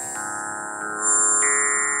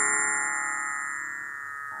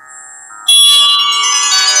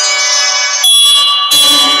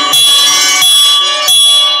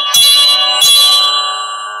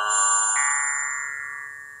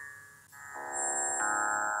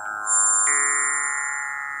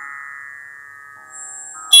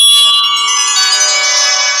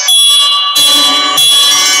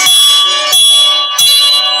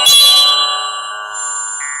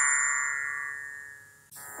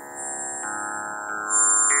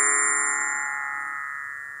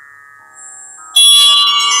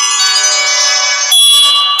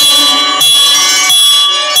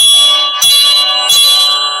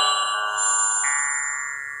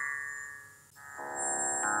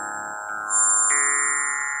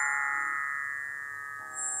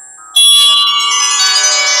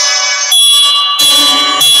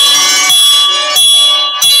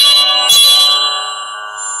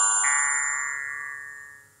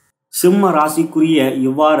 சிம்ம ராசிக்குரிய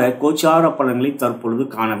இவ்வாற கோச்சார பலன்களை தற்பொழுது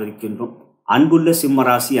காணவிருக்கின்றோம். அன்புள்ள சிம்ம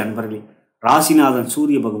ராசி அன்பர்களே, ராசிநாதன்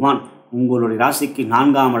சூரிய பகவான் உங்களுடைய ராசிக்கு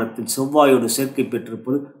 4ஆம் இடத்தில் செவ்வாயோடு சேர்க்கை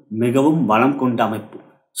பெற்றிருப்பது மிகவும் பலம் கொண்ட அமைப்பு.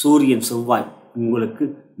 சூரியன் செவ்வாய் உங்களுக்கு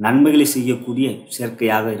நன்மைகளை செய்யக்கூடிய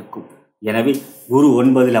சேர்க்கையாக இருக்கும். எனவே குரு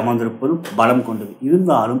 9ல் அமர்ந்திருப்பதும் பலம் கொண்டது.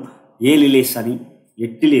 இருந்தாலும் 7லே சனி,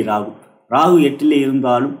 8லே ராகு. ராகு 8லே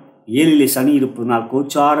இருந்தாலும் 7லே சனி இருப்பதனால்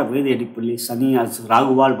கோச்சார வேத அடிப்படையில் சனி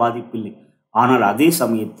ராகுவால் பாதிப்பில்லை. ஆனால் அதே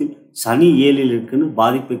சமயத்தில் சனி 7ல் இருக்குன்னு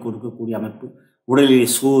பாதிப்பை கொடுக்கக்கூடிய அமைப்பு. உடலிலே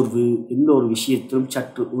சோர்வு, எந்த ஒரு விஷயத்திலும்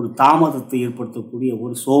சற்று ஒரு தாமதத்தை ஏற்படுத்தக்கூடிய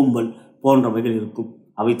ஒரு சோம்பல் போன்றவைகள் இருக்கும்.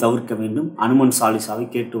 அவை தவிர்க்க வேண்டும். அனுமன் சாலிசாவை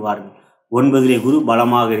கேட்டு வாருங்கள். 9லே குரு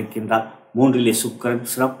பலமாக இருக்கின்றார். 3லே சுக்கிரன்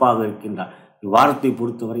சிறப்பாக இருக்கின்றார். இவ்வாரத்தை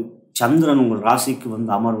பொறுத்தவரை சந்திரன் உங்கள் ராசிக்கு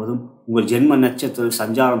வந்து அமர்வதும் உங்கள் ஜென்ம நட்சத்திர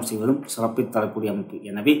சஞ்சாரம் செய்வதும் சிறப்பை தரக்கூடிய அமைப்பு.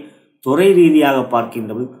 எனவே துறை ரீதியாக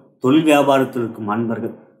பார்க்கின்றது தொழில் வியாபாரத்தில் இருக்கும்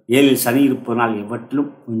அன்பர்கள் 7ல் சனி இருப்பதனால் எவற்றிலும்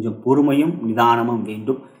கொஞ்சம் பொறுமையும் நிதானமும்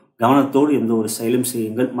வேண்டும். கவனத்தோடு எந்த ஒரு செயலும்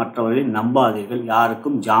செய்யுங்கள். மற்றவர்களை நம்பாதீர்கள்.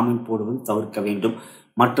 யாருக்கும் ஜாமீன் போடுவது தவிர்க்க வேண்டும்.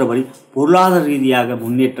 மற்றபடி பொருளாதார ரீதியாக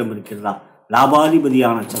முன்னேற்றம் இருக்கிறதா?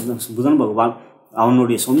 லாபாதிபதியான புதன் பகவான்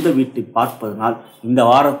அவனுடைய சொந்த வீட்டை பார்ப்பதனால் இந்த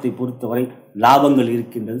வாரத்தை பொறுத்தவரை லாபங்கள்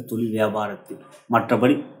இருக்கின்றது தொழில் வியாபாரத்தில்.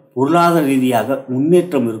 மற்றபடி பொருளாதார ரீதியாக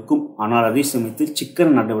முன்னேற்றம் இருக்கும். ஆனால் அதே சமயத்தில்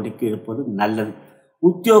சிக்கன நடவடிக்கை எடுப்பது நல்லது.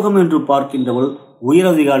 உத்தியோகம் என்று பார்க்கின்றவர்கள்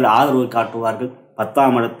உயரதிகாரிகள் ஆதரவு காட்டுவார்கள்.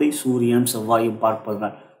 10ஆம் இடத்தை சூரியனும் செவ்வாயும்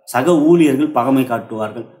பார்ப்பதனால் சக ஊழியர்கள் பகமை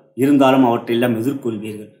காட்டுவார்கள். இருந்தாலும் அவற்றையெல்லாம்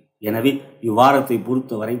எதிர்கொள்வீர்கள். எனவே இவ்வாரத்தை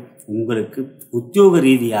பொறுத்தவரை உங்களுக்கு உத்தியோக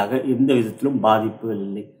ரீதியாக எந்த விதத்திலும் பாதிப்புகள்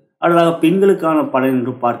இல்லை. அடுத்ததாக பெண்களுக்கான பலன்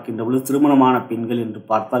என்று பார்க்கின்ற பொழுது திருமணமான பெண்கள் என்று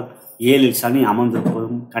பார்த்தால் 7ல் சனி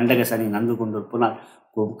அமர்ந்திருப்பதும் கண்டக சனி நடந்து கொண்டிருப்பதால்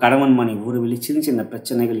கணவன் மனை உறவில் சின்ன சின்ன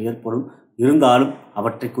பிரச்சனைகள் ஏற்படும். இருந்தாலும்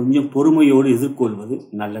அவற்றை கொஞ்சம் பொறுமையோடு எதிர்கொள்வது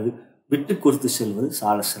நல்லது. விட்டு கொடுத்து செல்வது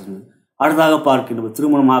சால சிறந்தது. அடுத்ததாக பார்க்கின்ற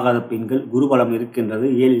திருமணமாகாத பெண்கள் குருபலம் இருக்கின்றது.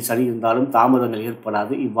 7ல் சனி இருந்தாலும் தாமதங்கள்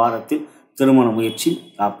ஏற்படாது. இவ்வாரத்தில் திருமண முயற்சி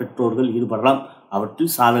பெற்றோர்கள் ஈடுபடலாம்.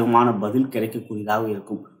 அவற்றில் சாதகமான பதில் கிடைக்கக்கூடியதாக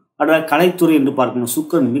இருக்கும். அடுத்த கலைத்துறை என்று பார்க்கணும்.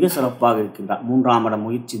 சுக்கிரன் மிக சிறப்பாக இருக்கின்றார். 3ஆம் இடம்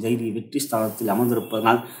முயற்சி தைரிய வெற்றி ஸ்தானத்தில்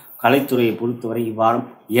அமர்ந்திருப்பதனால் கலைத்துறையை பொறுத்தவரை இவ்வாரம்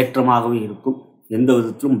ஏற்றமாகவே இருக்கும். எந்த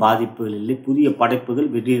விதத்திலும் பாதிப்புகள் இல்லை. புதிய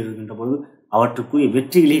படைப்புகள் வெற்றியிருக்கின்ற பொழுது அவற்றுக்குரிய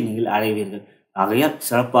வெற்றிகளை நீங்கள் அடைவீர்கள். ஆகையால்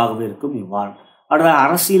சிறப்பாகவே இருக்கும் இவ்வாரம். அடுத்த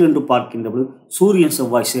அரசியல் என்று பார்க்கின்ற பொழுது சூரியன்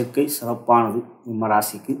செவ்வாய் சேர்க்கை சிறப்பானது சிம்ம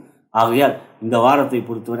ராசிக்கு. ஆகையால் இந்த வாரத்தை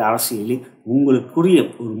பொறுத்தவரை அரசியலில் உங்களுக்குரிய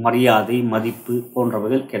ஒரு மரியாதை மதிப்பு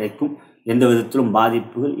போன்றவைகள் கிடைக்கும். எந்த விதத்திலும்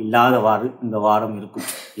பாதிப்புகள் இல்லாதவாறு இந்த வாரம் இருக்கும்.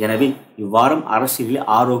 எனவே இவ்வாரம் அரசியலில்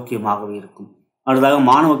ஆரோக்கியமாகவே இருக்கும். அடுத்ததாக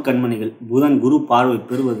மாணவ கண்மணிகள் புதன் குரு பார்வை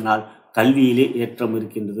பெறுவதனால் கல்வியிலே ஏற்றம்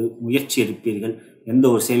இருக்கின்றது. முயற்சி எடுப்பீர்கள். எந்த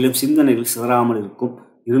ஒரு செயலிலும் சிந்தனைகள் சிதறாமல் இருக்கும்.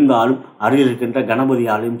 இருந்தாலும் அருகில் இருக்கின்ற கணபதி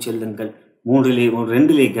ஆலயம் செல்லுங்கள்.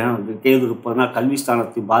 2லே கேது இருப்பதனால் கல்வி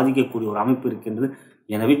ஸ்தானத்தை பாதிக்கக்கூடிய ஒரு அமைப்பு இருக்கின்றது.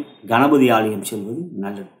 எனவே கணபதி ஆலயம் செல்வது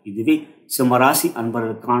நல்லது. இதுவே சிம்மராசி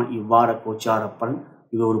அன்பர்களுக்கான இவ்வார கோச்சார பலன்.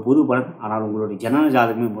 இது ஒரு பொது பலன். ஆனால் உங்களுடைய ஜனன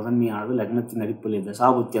ஜாதகமே முதன்மையானது. லக்னத்தின் அடிப்படையில்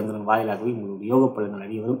தசாபுத்தி அந்தரன் வாயிலாகவே உங்களுடைய யோக பலன்கள்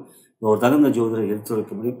அறிய வரும். ஒரு தகுந்த ஜோதிடரை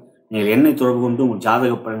எடுத்துரைக்க முடியும். நீங்கள் என்னை தொடர்பு கொண்டு உங்கள்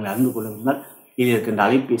ஜாதக பலன்களை அறிந்து கொண்டிருந்தால் கீழே இருக்கின்ற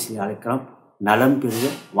அலைபேசியில் அழைக்கலாம். நலம் பெறுக,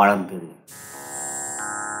 வளம் பெறுக.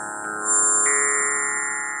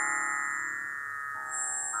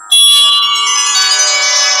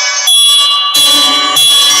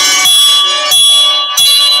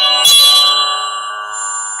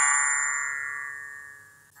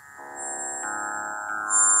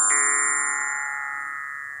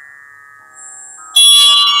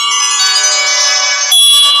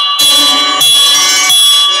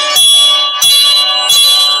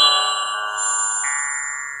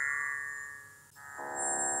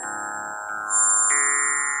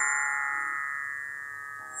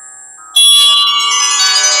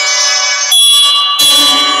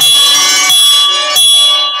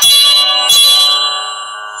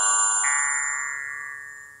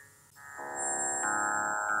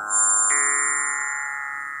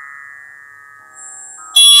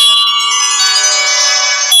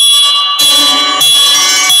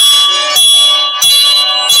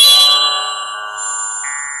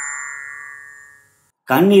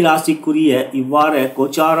 கன்னி ராசிக்குரிய இவ்வாற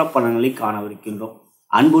கோச்சார பலன்களை காணவிருக்கின்றோம்.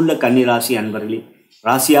 அன்புள்ள கன்னிராசி அன்பர்களே,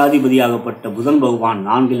 ராசியாதிபதியாகப்பட்ட புதன் பகவான்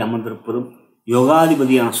 4ல் அமர்ந்திருப்பதும்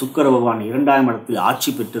யோகாதிபதியான சுக்கிர பகவான் 2ஆம் இடத்தில்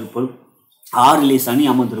ஆட்சி பெற்றிருப்பதும் 6லே சனி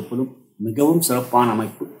அமர்ந்திருப்பதும் மிகவும் சிறப்பான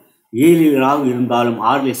அமைப்பு. 7ல் ராகு இருந்தாலும்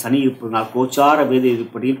 6லே சனி இருப்பதனால் கோச்சார வேத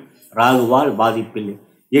இருப்படியில் ராகுவால் பாதிப்பில்லை.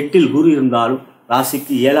 8ல் குரு இருந்தாலும்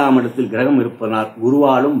ராசிக்கு 7ஆம் இடத்தில் கிரகம் இருப்பதனால்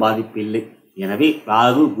குருவாலும் பாதிப்பில்லை. எனவே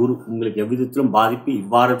ராகு குரு உங்களுக்கு எவ்விதத்திலும் பாதிப்பு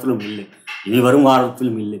இவ்வாரத்திலும் இல்லை, இனி வரும்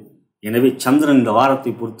வாரத்திலும் இல்லை. எனவே சந்திரன் இந்த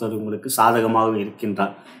வாரத்தை பொறுத்தவரை உங்களுக்கு சாதகமாக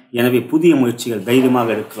இருக்கின்றார். எனவே புதிய முயற்சிகள்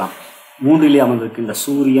தைரியமாக எடுக்கலாம். 3லே அமர்ந்திருக்கின்ற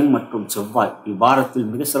சூரியன் மற்றும் செவ்வாய் இவ்வாரத்தில்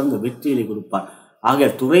மிக சிறந்த வெற்றியை கொடுப்பார்.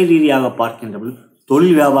 ஆக துறை ரீதியாக பார்க்கின்றபோது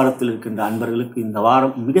தொழில் வியாபாரத்தில் இருக்கின்ற அன்பர்களுக்கு இந்த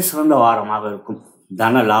வாரம் மிக சிறந்த வாரமாக இருக்கும்.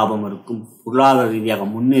 தன லாபம் இருக்கும். பொருளாதார ரீதியாக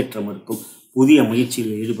முன்னேற்றம் இருக்கும். புதிய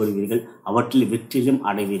முயற்சிகளில் ஈடுபடுவீர்கள். அவற்றில் வெற்றிலும்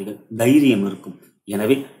அடைவீர்கள். தைரியம் இருக்கும்.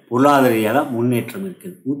 எனவே பொருளாதார ரீதியாக முன்னேற்றம்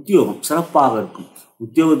இருக்குது. உத்தியோகம் சிறப்பாக இருக்கும்.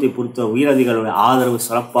 உத்தியோகத்தை பொறுத்த உயரதிகளுடைய ஆதரவு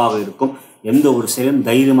சிறப்பாக இருக்கும். எந்த ஒரு செயலும்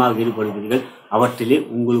தைரியமாக ஈடுபடுவீர்கள். அவற்றிலே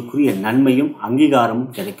உங்களுக்குரிய நன்மையும்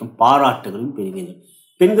அங்கீகாரமும் கிடைக்கும். பாராட்டுகளும் பெறுவீர்கள்.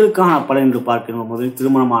 பெண்களுக்கான பலன் என்று பார்க்கிறோம். முதலில்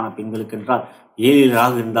திருமணமான பெண்களுக்கு என்றால் 7ல்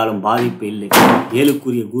ராகு இருந்தாலும் பாதிப்பு இல்லை.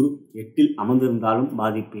 7க்குரிய குரு 8ல் அமர்ந்திருந்தாலும்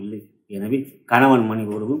பாதிப்பு இல்லை. எனவே கணவன் மணி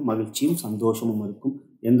உறவும் மகிழ்ச்சியும் சந்தோஷமும் இருக்கும்.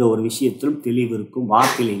 எந்த ஒரு விஷயத்திலும் தெளிவு இருக்கும்.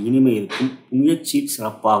 வார்த்தையிலே இனிமை இருக்கும். முயற்சி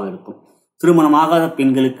சிறப்பாக இருக்கும். திருமணமாகாத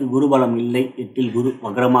பெண்களுக்கு குருபலம் இல்லை. 8ல் குரு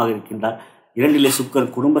வக்ரமாக இருக்கின்றார். 2லே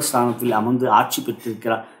சுக்கிரன் குடும்பஸ்தானத்தில் அமர்ந்து ஆட்சி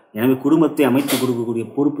பெற்றிருக்கிறார். எனவே குடும்பத்தை அமைத்துக் கொடுக்கக்கூடிய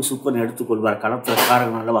பொறுப்பு சுக்கிரன் எடுத்துக்கொள்வார். கடத்திர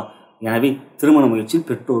காரகம் அல்லவா. எனவே திருமண முயற்சியில்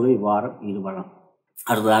பெற்றோர்கள் இவ்வாரம் ஈடுபடலாம்.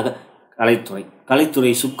 அடுத்ததாக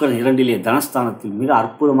கலைத்துறை சுக்கிரன் 2லே தனஸ்தானத்தில் மிக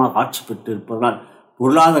அற்புதமாக ஆட்சி பெற்று இருப்பதனால்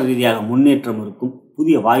பொருளாதார ரீதியாக முன்னேற்றம் இருக்கும்.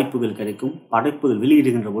 புதிய வாய்ப்புகள் கிடைக்கும். படைப்புகள்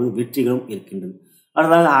வெளியிடுகின்ற பொழுது வெற்றிகளும் இருக்கின்றது.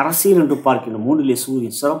 அடுத்ததாக அரசியல் என்று பார்க்கின்ற 3லே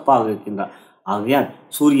சூரியன் சிறப்பாக இருக்கின்றார். ஆகையால்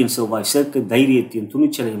சூரியன் செவ்வாய் சேர்க்கை தைரியத்தையும்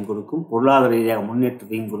துணிச்சலையும் கொடுக்கும், பொருளாதார ரீதியாக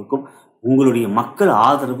முன்னேற்றத்தையும் கொடுக்கும். உங்களுடைய மக்கள்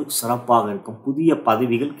ஆதரவு சிறப்பாக இருக்கும். புதிய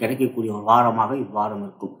பதவிகள் கிடைக்கக்கூடிய ஒரு வாரமாக இவ்வாரம்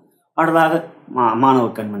இருக்கும். அடுத்ததாக மாணவ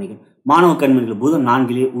கண்மணிகள். மாணவ கண்மணிகள் புதன்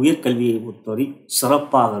 4 உயர்கல்வியை பொறுத்தவரை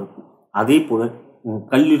சிறப்பாக இருக்கும். அதே போல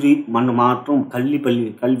கல்லூரி மாற்றும்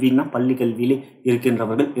கல்வினா பள்ளி கல்வியிலே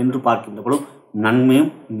இருக்கின்றவர்கள் என்று பார்க்கின்றவர்களும்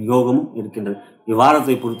நன்மையும் யோகமும் இருக்கின்றது.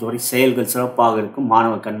 இவ்வாரத்தை பொறுத்தவரை செயல்கள் சிறப்பாக இருக்கும்.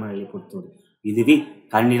 மாணவ கண்மணிகளை பொறுத்தவரை இதுவே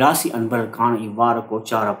கன்னிராசி அன்பர்களுக்கான இவ்வார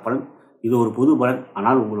கோச்சார பலன். இது ஒரு பொது பலன்.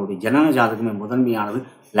 ஆனால் உங்களுடைய ஜனன ஜாதகமே முதன்மையானது.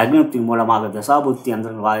 லக்னத்தின் மூலமாக தசாபுத்தி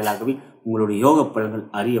அந்தரங்கள் வாயிலாகவே உங்களுடைய யோக பலன்கள்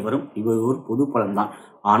அறிய வரும். இவை ஒரு பொது பலன்தான்.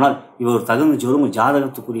 ஆனால் இவர் தகுந்த ஜோறும்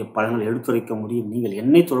ஜாதகத்துக்குரிய பலன்கள் எடுத்துரைக்க முடியும். நீங்கள்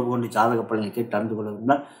என்னை தொடர்பு கொண்டு ஜாதக பலனை கேட்டு அறிந்து கொள்ள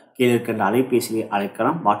இருந்தால் கீழே இருக்கின்ற அலைபேசியை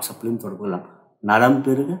அழைக்கலாம், வாட்ஸ்அப்லையும் தொடர்பு கொள்ளலாம். நலம்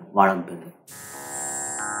பெறுக, வளம் பெறுக.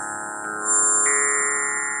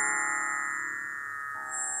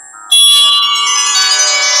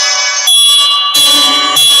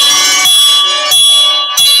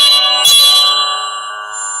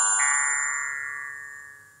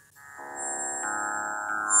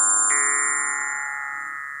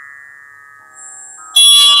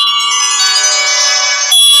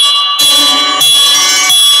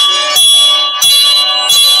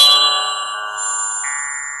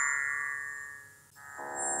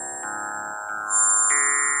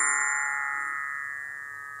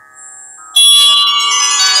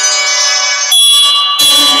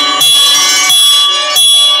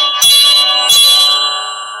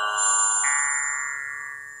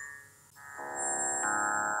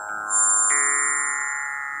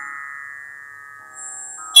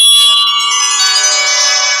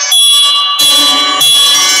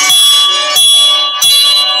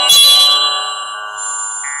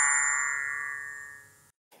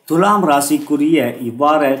 துலாம் ராசிக்குரிய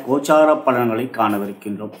இவ்வாற கோச்சார பலன்களை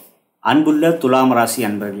காணவிருக்கின்றோம். அன்புள்ள துலாம் ராசி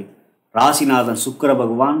அன்பர்களே, ராசிநாதன் சுக்கிர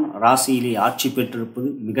பகவான் ராசியிலே ஆட்சி பெற்றிருப்பது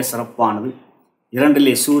மிக சிறப்பானது.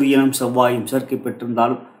 2 சூரியனும் செவ்வாயும் சேர்க்கை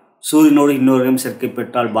பெற்றிருந்தாலும் சூரியனோடு இன்னொரு கிரகம் சேர்க்கை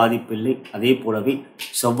பெற்றால் பாதிப்பில்லை. அதே போலவே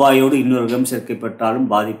செவ்வாயோடு இன்னொரு கிரகம் சேர்க்கை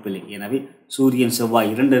பெற்றாலும் பாதிப்பில்லை. எனவே சூரியன்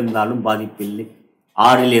செவ்வாய் 2 இருந்தாலும் பாதிப்பில்லை.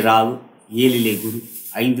 6 ராகு, 7 குரு,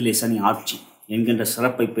 5 சனி ஆட்சி என்கின்ற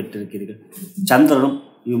சிறப்பை பெற்றிருக்கிறீர்கள். சந்திரனும்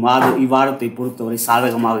இவ்வாரத்தை பொறுத்தவரை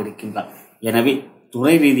சாதகமாக இருக்கின்றார். எனவே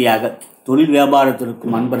துறை ரீதியாக தொழில்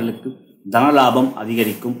வியாபாரத்திற்கும் அன்பர்களுக்கு தனலாபம்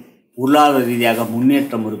அதிகரிக்கும். பொருளாதார ரீதியாக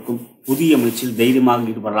முன்னேற்றம் இருக்கும். புதிய முயற்சியில் தைரியமாக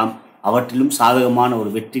ஈடுபடலாம். அவற்றிலும் சாதகமான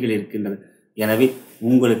ஒரு வெற்றிகள் இருக்கின்றது. எனவே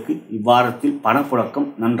உங்களுக்கு இவ்வாரத்தில் பணப்புழக்கம்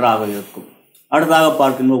நன்றாக இருக்கும். அடுத்ததாக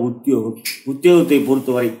பார்க்கின்ற உத்தியோகத்தை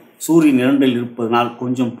பொறுத்தவரை சூரியன் 2 இருப்பதனால்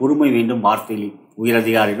கொஞ்சம் பொறுமை வேண்டும். வார்த்தையில்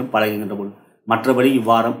உயரதிகாரியிடம் பழகுகின்ற பொழுது மற்றபடி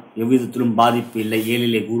இவ்வாரம் எவ்விதத்திலும் பாதிப்பு இல்லை.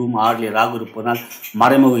 7 குரும் 6 ராகு இருப்பதனால்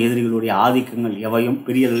மறைமுக எதிரிகளுடைய ஆதிக்கங்கள் எவையும்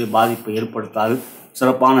பெரிய அளவில் பாதிப்பை ஏற்படுத்தாது.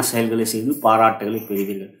 சிறப்பான செயல்களை செய்து பாராட்டுகளை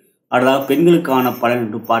பெறுவீர்கள். அடுத்ததாக பெண்களுக்கான பலன்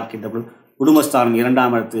என்று பார்க்கின்ற பொழுது குடும்பஸ்தானம்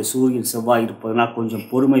 2ஆம் இடத்தில் சூரியன் செவ்வாய் இருப்பதனால் கொஞ்சம்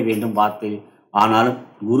பொறுமை வேண்டும் வார்த்தையில். ஆனாலும்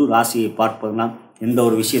குரு ராசியை பார்ப்பதனால் எந்த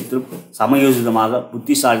ஒரு விஷயத்திலும் சமயோசிதமாக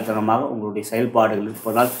புத்திசாலித்தனமாக உங்களுடைய செயல்பாடுகள்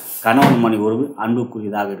இருப்பதால் கணவன் மணி உறவு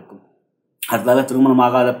அன்புக்குரியதாக இருக்கும். அடுத்ததாக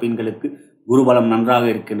திருமணமாகாத பெண்களுக்கு குருபலம் நன்றாக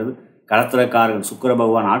இருக்கின்றது. கடத்திரக்காரர்கள் சுக்கிர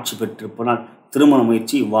பகவான் ஆட்சி பெற்றிருப்பதால் திருமண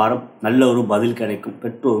முயற்சி இவ்வாரம் நல்ல ஒரு பதில் கிடைக்கும்.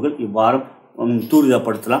 பெற்றோர்கள் இவ்வாரம்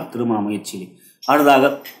தூரிதப்படுத்தலாம் திருமண முயற்சியிலே. அடுத்ததாக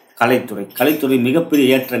கலைத்துறை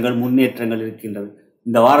மிகப்பெரிய ஏற்றங்கள் முன்னேற்றங்கள் இருக்கின்றது.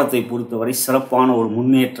 இந்த வாரத்தை பொறுத்தவரை சிறப்பான ஒரு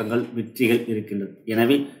முன்னேற்றங்கள் வெற்றிகள் இருக்கின்றது.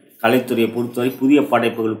 எனவே கலைத்துறையை பொறுத்தவரை புதிய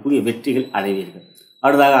படைப்புகளுக்குரிய வெற்றிகள் அடைவீர்கள்.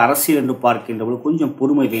 அடுத்ததாக அரசியல் என்று பார்க்கின்றபோது கொஞ்சம்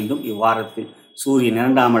பொறுமை வேண்டும். இவ்வாரத்தில் சூரியன்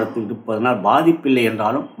 2ஆம் இடத்தில் இருப்பதனால் பாதிப்பில்லை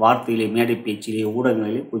என்றாலும் வார்த்தையிலே, மேடை பேச்சிலே,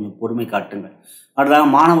 ஊடகங்களிலே கொஞ்சம் பொறுமை காட்டுங்கள். அடுத்ததாக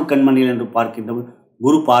மாணவ கண்மணிகள் என்று பார்க்கின்றபோது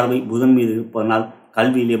குரு பார்வை புதன் மீது இருப்பதனால்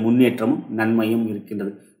கல்வியிலே முன்னேற்றமும் நன்மையும்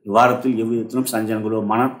இருக்கின்றது. இவ்வாரத்தில் எவ்விதத்திலும் சஞ்சலங்களோ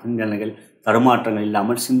மன சிந்தனைகள் தடுமாற்றங்கள்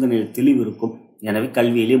இல்லாமல் சிந்தனையில் தெளிவு இருக்கும். எனவே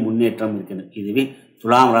கல்வியிலே முன்னேற்றம் இருக்கின்றது. இதுவே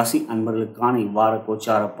துலாம் ராசி அன்பர்களுக்கான இவ்வார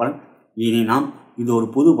கோச்சார பலன். இனி இது ஒரு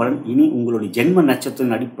பொது பலன். இனி உங்களுடைய ஜென்ம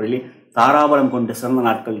நட்சத்திரத்தின் அடிப்படையிலே தாராபலம் கொண்ட சிறந்த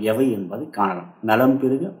நாட்கள் எவை என்பதை காணலாம். நலம்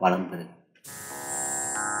பெறுக, வளம் பெறுக.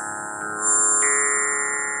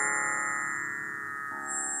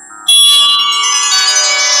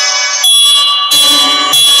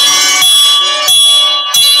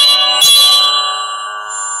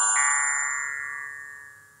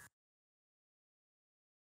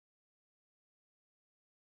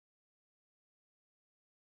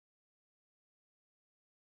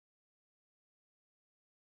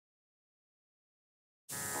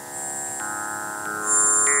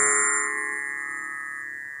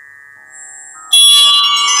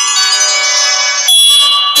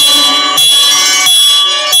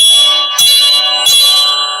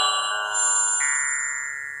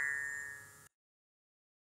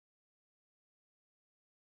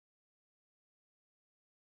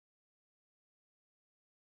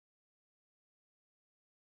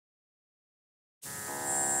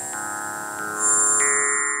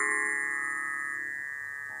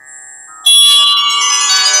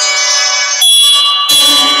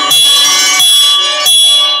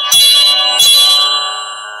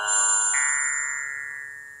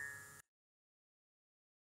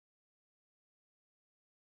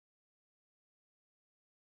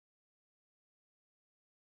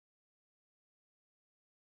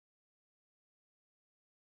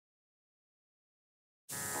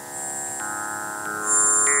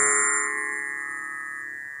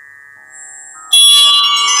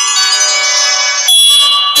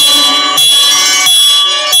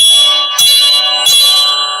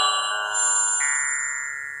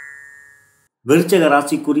 விருச்சிக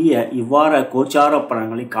ராசிக்குரிய இவ்வார கோச்சார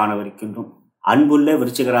பலன்களை காணவிருக்கின்றோம். அன்புள்ள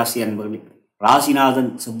விருச்சிக ராசி அன்பர்களே,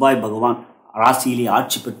 ராசிநாதன் செவ்வாய் பகவான் ராசியிலே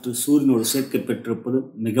ஆட்சி பெற்று சூரியனோடு சேர்க்கை பெற்றிருப்பது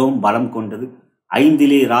மிகவும் பலம் கொண்டது.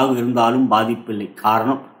 5லே ராகு இருந்தாலும் பாதிப்பில்லை.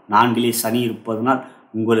 காரணம், 4லே சனி இருப்பதனால்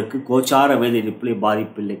உங்களுக்கு கோச்சார வேத இருப்பிலே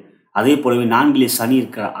பாதிப்பில்லை. அதே போலவே 4லே சனி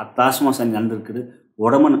இருக்கிறார், அத்தாசமா சனி நடந்திருக்கிறது.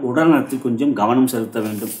 உடல்நலத்தில் கொஞ்சம் கவனம் செலுத்த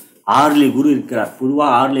வேண்டும். 6லே குரு இருக்கிறார்.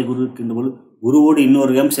 பொதுவாக 6லே குரு இருக்கின்ற பொழுது குருவோடு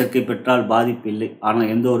இன்னொரு கிரகம் சேர்க்கை பெற்றால் பாதிப்பு இல்லை. ஆனால்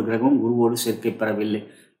எந்த ஒரு கிரகமும் குருவோடு சேர்க்கை பெறவில்லை.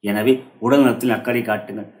 எனவே உடல்நலத்தில் அக்கறை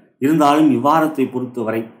காட்டுங்கள். இருந்தாலும் இவ்வாரத்தை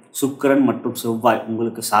பொறுத்தவரை சுக்கிரன் மற்றும் செவ்வாய்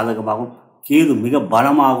உங்களுக்கு சாதகமாகவும் கேது மிக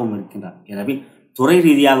பலமாகவும் இருக்கின்றார். எனவே துறை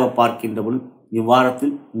ரீதியாக பார்க்கின்ற பொழுது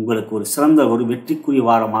இவ்வாரத்தில் உங்களுக்கு ஒரு சிறந்த ஒரு வெற்றிக்குரிய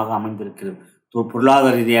வாரமாக அமைந்திருக்கிறது.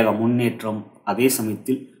 பொருளாதார ரீதியாக முன்னேற்றம், அதே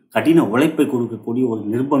சமயத்தில் கடின உழைப்பை கொடுக்கக்கூடிய ஒரு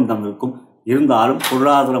நிர்பந்தம் இருக்கும். இருந்தாலும்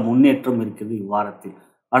பொருளாதார முன்னேற்றம் இருக்கிறது இவ்வாரத்தில்.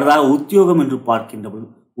 அடுத்ததாக உத்தியோகம் என்று பார்க்கின்ற பொழுது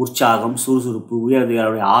உற்சாகம், சுறுசுறுப்பு,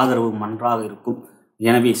 உயரதிகாரிகளுடைய ஆதரவு நன்றாக இருக்கும்.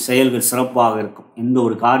 எனவே செயல்கள் சிறப்பாக இருக்கும். எந்த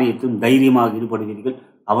ஒரு காரியத்திலும் தைரியமாக ஈடுபடுவீர்கள்.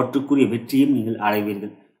 அவற்றுக்குரிய வெற்றியும் நீங்கள்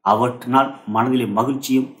அடைவீர்கள். அவற்றினால் மனதிலே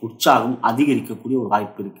மகிழ்ச்சியும் உற்சாகம் அதிகரிக்கக்கூடிய ஒரு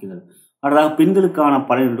வாய்ப்பு இருக்கிறது. அடுத்ததாக பெண்களுக்கான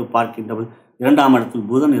பலன் என்று பார்க்கின்ற பொழுது 2ஆம் இடத்தில்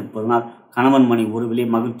புதன் இருப்பதனால் கணவன் மணி உறவிலே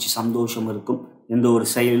மகிழ்ச்சி, சந்தோஷம் இருக்கும். எந்த ஒரு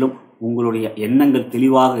செயலிலும் உங்களுடைய எண்ணங்கள்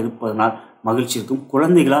தெளிவாக இருப்பதனால் மகிழ்ச்சி இருக்கும்.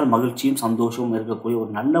 குழந்தைகளால் மகிழ்ச்சியும் சந்தோஷமும் இருக்கக்கூடிய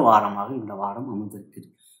ஒரு நல்ல வாரமாக இந்த வாரம் அமைந்திருக்கிறது.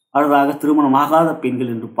 அடுத்ததாக திருமணமாகாத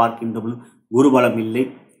பெண்கள் என்று பார்க்கின்ற பொழுது குருபலம் இல்லை.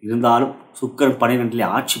 இருந்தாலும் சுக்கிரன் 12லே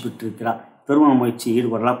ஆட்சி பெற்றிருக்கிறார். திருமண முயற்சியில்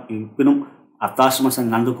ஈடுபடலாம். இருப்பினும்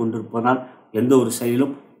அர்த்தாசிரமம் நடந்து கொண்டிருப்பதனால் எந்த ஒரு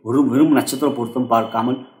செயலிலும் வெறும் நட்சத்திர பொருத்தம்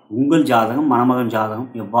பார்க்காமல் உங்கள் ஜாதகம், மணமகன் ஜாதகம்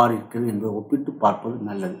எவ்வாறு இருக்கிறது என்பதை ஒப்பிட்டு பார்ப்பது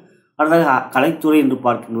நல்லது. அடுத்ததாக கலைத்துறை என்று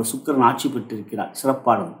பார்க்கின்ற சுக்கிரன் ஆட்சி பெற்றிருக்கிறார்,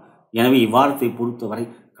 சிறப்பானது. எனவே இவ்வாரத்தை பொறுத்தவரை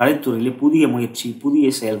கலைத்துறையிலே புதிய முயற்சி, புதிய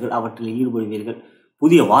செயல்கள் அவற்றில் ஈடுபடுவீர்கள்.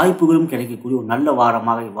 புதிய வாய்ப்புகளும் கிடைக்கக்கூடிய ஒரு நல்ல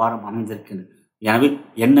வாரமாக இவ்வாரம் அமைந்திருக்கின்றது. எனவே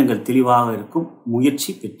எண்ணங்கள் தெளிவாக இருக்கும். முயற்சி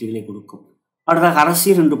வெற்றிகளை கொடுக்கும். அடுத்ததாக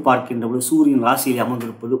அரசியல் என்று பார்க்கின்ற பொழுது சூரியன் ராசியில்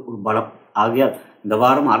அமர்ந்திருப்பது ஒரு பலம். ஆகையால் இந்த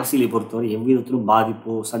வாரம் அரசியலை பொறுத்தவரை எவ்விதத்திலும்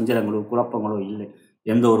பாதிப்போ, சஞ்சலங்களோ, குழப்பங்களோ இல்லை.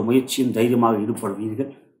 எந்த ஒரு முயற்சியும் தைரியமாக ஈடுபடுவீர்கள்.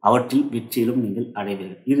 அவற்றில் வெற்றியிலும் நீங்கள்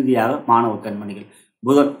அடைவீர்கள். இறுதியாக மாணவ கண்மணிகள்,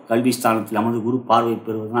 புதன் கல்வி ஸ்தானத்தில் அமர்ந்து குரு பார்வை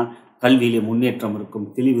பெறுவதனால் கல்வியிலே முன்னேற்றம் இருக்கும்,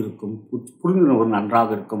 தெளிவு இருக்கும், புரிந்துணர்வு நன்றாக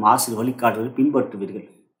இருக்கும். ஆசிரியர் வழிகாட்டுதலை பின்பற்றுவீர்கள்.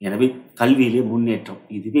 எனவே கல்வியிலே முன்னேற்றம்.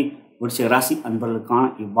 இதுவே விருச்சிக ராசி அன்பர்களுக்கான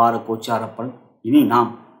இவ்வாறு கோச்சார பலன். இனி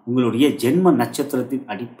நாம் உங்களுடைய ஜென்ம நட்சத்திரத்தின்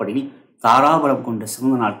அடிப்படையில் தாராபலம் கொண்ட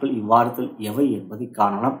சிறந்த நாட்கள் இவ்வாரத்தில் எவை என்பதை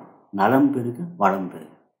காணலாம். நலம் பெருக, வளம் பெறுக.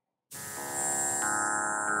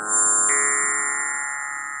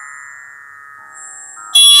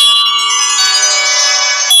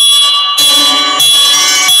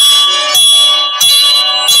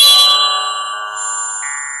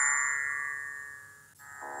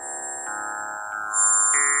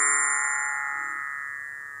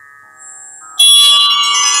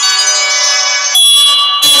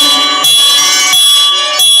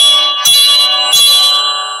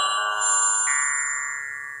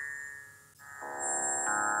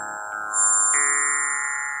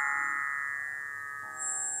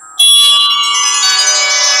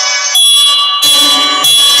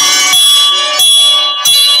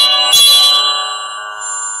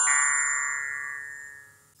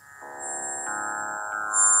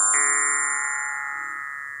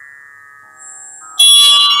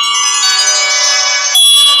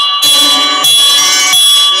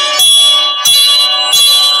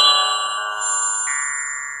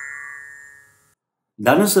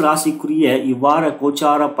 தனுசு ராசிக்குரிய இவ்வார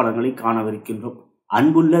கோச்சார பலன்களை காணவிருக்கின்றோம்.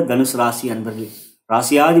 அன்புள்ள தனுசு ராசி அன்பர்களே,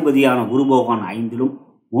 ராசியாதிபதியான குரு பகவான் 5லும்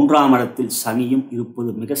 3ஆம் இடத்தில் சனியும் இருப்பது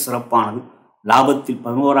மிக சிறப்பானது. லாபத்தில்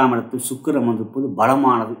 11ஆம் இடத்தில் சுக்கிரன் அமர்ந்திருப்பது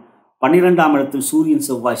பலமானது. 12ஆம் இடத்தில் சூரியன்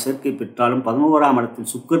செவ்வாய் சேர்க்கை பெற்றாலும் 11ஆம்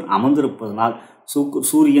இடத்தில் சுக்கிரன் அமர்ந்திருப்பதனால்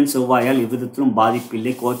சூரியன் செவ்வாயால் எவ்விதத்திலும்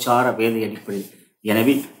பாதிப்பில்லை கோச்சார வேத அடிப்படையில்.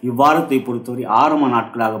 எனவே இவ்வாரத்தை பொறுத்தவரை ஆரம்ப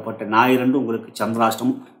நாட்களாகப்பட்ட ஞாயிறன்று உங்களுக்கு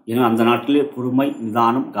சந்திராஷ்டமம். எனவே அந்த நாட்டிலே பொறுமை,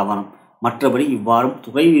 நிதானம், கவனம். மற்றபடி இவ்வாரம்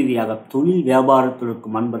துறை ரீதியாக தொழில் வியாபாரத்தில்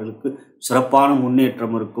இருக்கும் அன்பர்களுக்கு சிறப்பான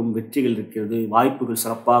முன்னேற்றம் இருக்கும். வெற்றிகள் இருக்கிறது. வாய்ப்புகள்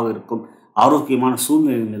சிறப்பாக இருக்கும். ஆரோக்கியமான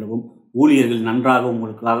சூழ்நிலை நிலவும். ஊழியர்கள் நன்றாக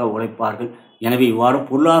உங்களுக்காக உழைப்பார்கள். எனவே இவ்வாரம்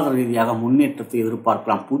பொருளாதார ரீதியாக முன்னேற்றத்தை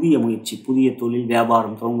எதிர்பார்க்கலாம். புதிய முயற்சி, புதிய தொழில்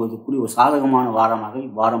வியாபாரம் துவங்குவதற்குரிய ஒரு சாதகமான வாரமாக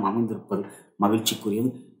இவ்வாரம் அமைந்திருப்பது மகிழ்ச்சிக்குரியது.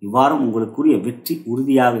 இவ்வாரம் உங்களுக்குரிய வெற்றி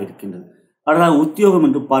உறுதியாக இருக்கின்றது. அடுத்ததாக உத்தியோகம்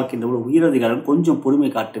என்று பார்க்கின்றபோது உயரதிகாரம் கொஞ்சம் பொறுமை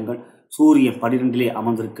காட்டுங்கள். சூரியன் 12லே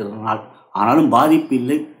அமர்ந்திருக்கிறதுனால் ஆனாலும் பாதிப்பு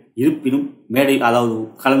இல்லை. இருப்பினும் மேடை, அதாவது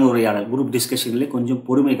கலந்துரையாடல், குரூப் டிஸ்கஷனிலே கொஞ்சம்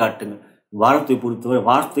பொறுமை காட்டுங்கள். வாரத்தை பொறுத்தவரை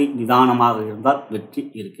வார்த்தை நிதானமாக இருந்தால் வெற்றி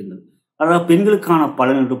இருக்கின்றது. அதாவது பெண்களுக்கான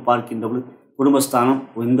பலன் என்று பார்க்கின்ற பொழுது குடும்பஸ்தானம்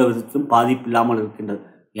எந்த விதத்திலும் பாதிப்பில்லாமல் இருக்கின்றது.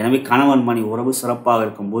 எனவே கணவன் மணி உறவு சிறப்பாக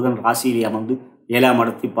இருக்கும். புதன் ராசியிலே அமர்ந்து 7ஆம்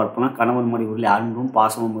இடத்தை பார்ப்போம்னா கணவன் மணி உறவில் அன்பும்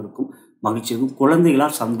பாசமும் இருக்கும், மகிழ்ச்சி இருக்கும்,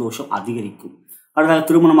 குழந்தைகளால் சந்தோஷம் அதிகரிக்கும். அடுத்ததாக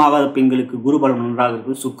திருமணமாகாத பெண்களுக்கு குருபலம் நன்றாக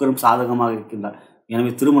இருக்கும், சுக்கிரன் சாதகமாக இருக்கின்றார்.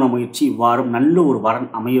 எனவே திருமண முயற்சி இவ்வாரம் நல்ல ஒரு வரன்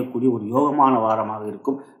அமையக்கூடிய ஒரு யோகமான வாரமாக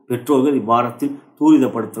இருக்கும். பெற்றோர்கள் இவ்வாரத்தில்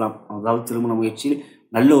தூரிதப்படுத்தலாம். அதாவது திருமண முயற்சியில்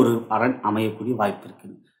நல்ல ஒரு வரன் அமையக்கூடிய வாய்ப்பு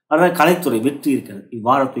இருக்கிறது. அதாவது கலைத்துறை வெற்றி இருக்கிறது.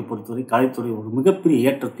 இவ்வாரத்தை பொறுத்தவரை கலைத்துறை ஒரு மிகப்பெரிய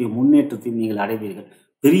ஏற்றத்தையும் முன்னேற்றத்தையும் நீங்கள் அடைவீர்கள்.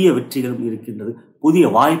 பெரிய வெற்றிகளும் இருக்கின்றது, புதிய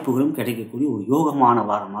வாய்ப்புகளும் கிடைக்கக்கூடிய ஒரு யோகமான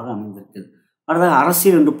வாரமாக அமைந்திருக்கிறது. அடுத்தது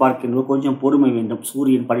அரசியல் என்று பார்க்கின்றோம், கொஞ்சம் பொறுமை வேண்டும்.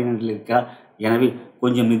 சூரியன் 12இல் இருக்கிறார். எனவே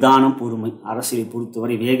கொஞ்சம் நிதானம், பொறுமை. அரசியலை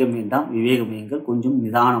பொறுத்தவரை வேகம் வேண்டாம், விவேகம் வேங்கள். கொஞ்சம்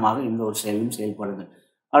நிதானமாக எந்த ஒரு செயலையும் செயல்படுங்கள்.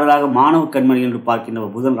 அடுத்ததாக மாணவ கண்மணி என்று பார்க்கின்ற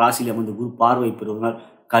புதன் ராசியில் அமர்ந்து குரு பார்வை பெறுவதனால்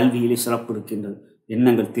கல்வியிலே சிறப்பு இருக்கின்றது.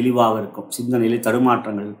 எண்ணங்கள் தெளிவாக இருக்கும், சிந்தனையிலே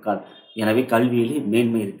தடுமாற்றங்கள் இருக்காது. எனவே கல்வியிலே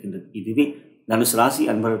மேன்மை இருக்கின்றது. இதுவே தனுசு ராசி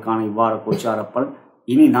அன்பர்களுக்கான இவ்வார கோச்சார பலன்.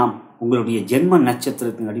 இனி நாம் உங்களுடைய ஜென்ம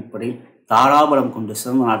நட்சத்திரத்தின் அடிப்படையில் தாராபலம் கொண்ட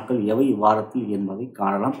சிறந்த நாட்கள் எவை இவ்வாரத்தில் என்பதை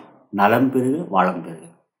காணலாம். நலம் பெறுக, வளம் பெறுக.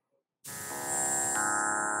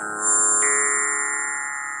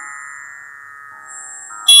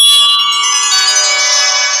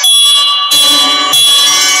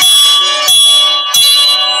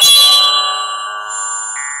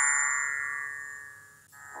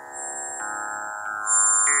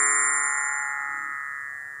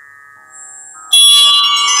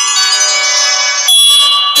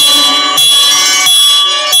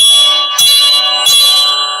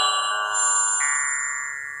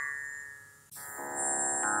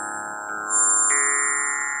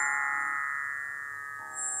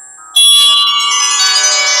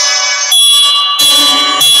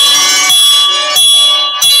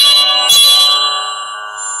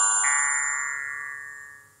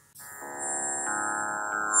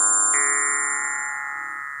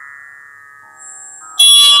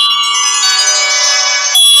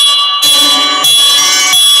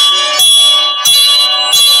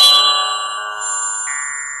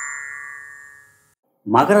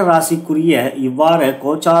 மகர ராசிக்குரிய இவ்வாறு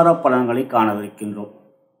கோச்சார பலன்களை காணவிருக்கின்றோம்.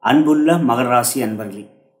 அன்புள்ள மகர ராசி அன்பர்களே,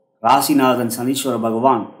 ராசிநாதன் சனீஸ்வர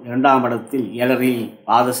பகவான் 2ஆம் இடத்தில் 7.5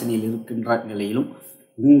 பாதசனியில் இருக்கின்ற நிலையிலும்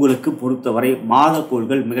உங்களுக்கு பொறுத்தவரை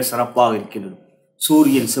மாதக்கோள்கள் மிக சிறப்பாக இருக்கின்றது.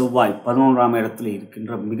 சூரியன் செவ்வாய் 11ஆம் இடத்தில்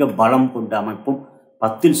இருக்கின்ற மிக பலம் கொண்ட அமைப்பும்,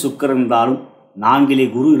 10இல் சுக்கிரன் இருந்தாலும் 4இலே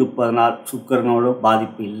குரு இருப்பதனால் சுக்கிரனோடு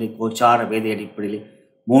பாதிப்பு இல்லை. கோச்சார வேத அடிப்படையிலே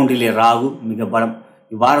 3இலே ராகு மிக பலம்.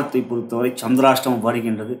 இவ்வாரத்தை பொறுத்தவரை சந்திராஷ்டமம்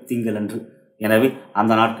வருகின்றது திங்களன்று. எனவே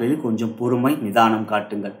அந்த நாட்களில் கொஞ்சம் பொறுமை, நிதானம்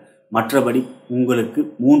காட்டுங்கள். மற்றபடி உங்களுக்கு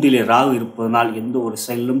 3இலே ராகு இருப்பதனால் எந்த ஒரு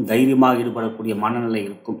செயலிலும் தைரியமாக ஈடுபடக்கூடிய மனநிலை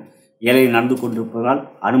இருக்கும். ஏழையில் நடந்து கொண்டிருப்பதனால்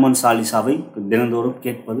அனுமன் சாலிசாவை தினந்தோறும்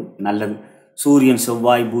கேட்பது நல்லது. சூரியன்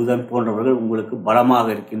செவ்வாய் புதன் போன்றவர்கள் உங்களுக்கு பலமாக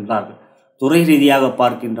இருக்கின்றார்கள். துறை ரீதியாக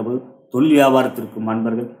பார்க்கின்றபோது தொழில் வியாபாரத்திற்கும்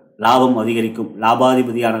அன்பர்கள் லாபம் அதிகரிக்கும்.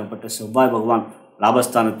 லாபாதிபதியானப்பட்ட செவ்வாய் பகவான்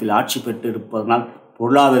லாபஸ்தானத்தில் ஆட்சி பெற்று இருப்பதனால்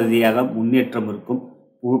பொருளாதார ரீதியாக முன்னேற்றம் இருக்கும்.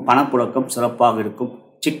 பணப்புழக்கம் சிறப்பாக இருக்கும்.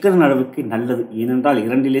 சிக்கன நடவடிக்கை நல்லது. ஏனென்றால்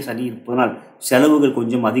 2இலே சனி இருப்பதனால் செலவுகள்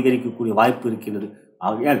கொஞ்சம் அதிகரிக்கக்கூடிய வாய்ப்பு இருக்கிறது.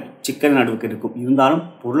 ஆகையால் சிக்கன நடவடிக்கை இருக்கும். இருந்தாலும்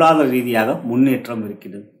பொருளாதார ரீதியாக முன்னேற்றம்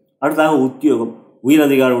இருக்கிறது. அடுத்ததாக உத்தியோகம்,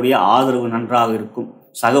 உயரதிகாரியுடைய ஆதரவு நன்றாக இருக்கும்.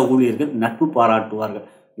 சக ஊழியர்கள் நட்பு பாராட்டுவார்கள்.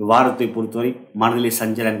 இவ்வாரத்தை பொறுத்தவரை மனதிலே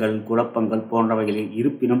சஞ்சலங்கள், குழப்பங்கள் போன்றவைகளில்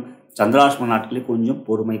இருப்பினும் சந்திராஷ்டம நாட்களில் கொஞ்சம்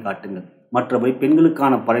பொறுமை காட்டுங்கள். மற்றபடி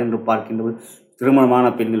பெண்களுக்கான பலன் என்று பார்க்கின்றது, திருமணமான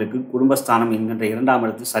பெண்களுக்கு குடும்பஸ்தானம் என்கின்ற 2ஆம்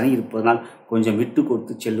இடத்தில் சனி இருப்பதனால் கொஞ்சம் விட்டு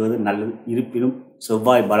கொடுத்து செல்வது நல்லது. இருப்பினும்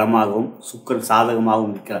செவ்வாய் பலமாகவும் சுக்கிரன்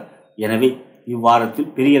சாதகமாகவும் இருக்கிறார். எனவே இவ்வாரத்தில்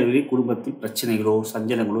பெரிய அளவில் குடும்பத்தில் பிரச்சனைகளோ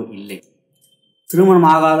சஞ்சலங்களோ இல்லை.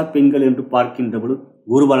 திருமணமாகாத பெண்கள் என்று பார்க்கின்றபோது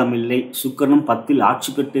குருபலம் இல்லை. சுக்கிரனும் 10இல்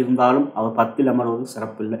ஆட்சி பெற்று இருந்தாலும் அவர் 10இல் அமர்வது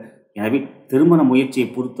சிறப்பில்லை. எனவே திருமண முயற்சியை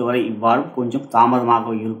பொறுத்தவரை இவ்வாரம் கொஞ்சம்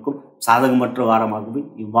தாமதமாக இருக்கும். சாதகமற்ற வாரமாகவே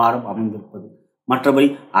இவ்வாரம் அமைந்திருப்பது. மற்றபடி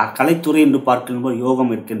கலைத்துறை என்று பார்க்கும்போது யோகம்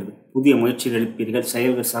இருக்கின்றது. புதிய முயற்சிகள் எடுப்பீர்கள்.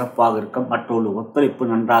 செயல்கள் சிறப்பாக இருக்கும். மற்றொரு ஒத்துழைப்பு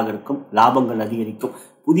நன்றாக இருக்கும். லாபங்கள் அதிகரிக்கும்.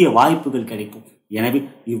 புதிய வாய்ப்புகள் கிடைக்கும். எனவே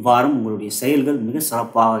இவ்வாரம் உங்களுடைய செயல்கள் மிக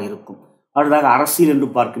சிறப்பாக இருக்கும். அடுத்ததாக அரசியல் என்று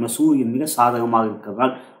பார்க்கின்ற சூரியன் மிக சாதகமாக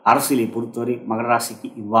இருக்கிறதால் அரசியலை பொறுத்தவரை மகர ராசிக்கு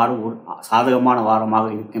இவ்வாறு ஒரு சாதகமான வாரமாக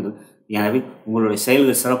இருக்கின்றது. எனவே உங்களுடைய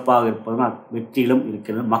செயல்கள் சிறப்பாக இருப்பதனால் வெற்றிகளும்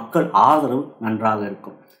இருக்கிறது. மக்கள் ஆதரவு நன்றாக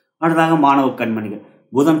இருக்கும். அடுத்ததாக மாணவ கண்மணிகள்,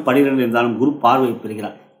 புதன் 12 இருந்தாலும் குரு பார்வை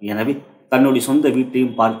பெறுகிறார். எனவே தன்னுடைய சொந்த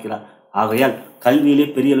வீட்டையும் பார்க்கிறார். ஆகையால் கல்வியிலே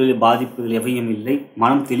பெரிய அளவில் பாதிப்புகள் எவையும் இல்லை.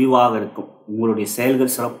 மனம் தெளிவாக இருக்கும். உங்களுடைய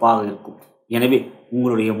செயல்கள் சிறப்பாக இருக்கும். எனவே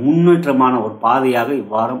உங்களுடைய முன்னேற்றமான ஒரு பாதையாக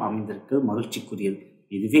இவ்வாரம் அமைந்திருக்கு, மகிழ்ச்சிக்குரியது.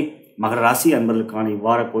 இதுவே மகர ராசி அன்பர்களுக்கான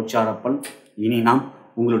இவ்வார கோச்சார பலன். இனி நாம்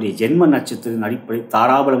உங்களுடைய ஜென்ம நட்சத்திரத்தின் அடிப்படை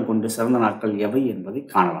தாராபலம் கொண்டு சிறந்த நாட்கள் எவை என்பதை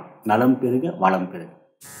காணலாம். நலம் பெறுக, வளம் பெறுக.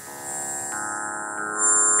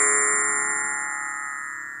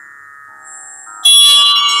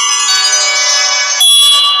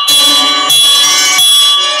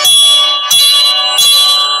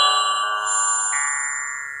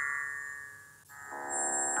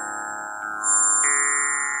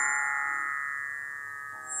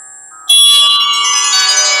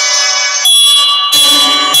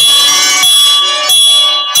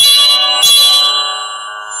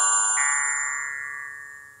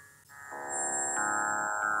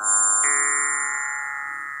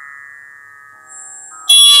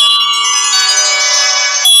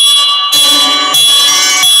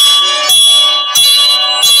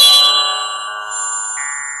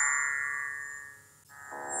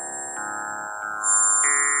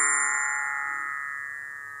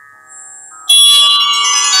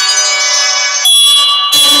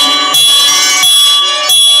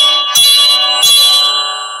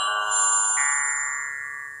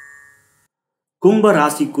 கும்ப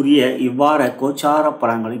ராசிக்குரிய இவ்வாற கோச்சார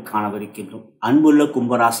பலன்களை காணவிருக்கின்றோம். அன்புள்ள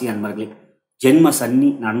கும்பராசி அன்பர்களே, ஜென்ம சன்னி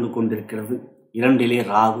நடந்து கொண்டிருக்கிறது. 2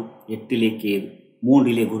 ராகு, 8 கேது,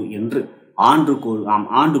 3 குரு என்று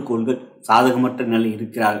ஆண்டுகோள்கள் சாதகமற்ற நிலை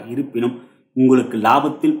இருக்கிறார்கள். இருப்பினும் உங்களுக்கு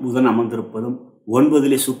லாபத்தில் புதன் அமர்ந்திருப்பதும்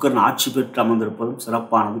 9 சுக்கிரன் ஆட்சி பெற்று அமர்ந்திருப்பதும்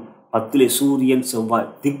சிறப்பானது. 10 சூரியன்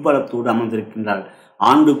செவ்வாய் திக்பலத்தோடு அமர்ந்திருக்கின்றார்கள்.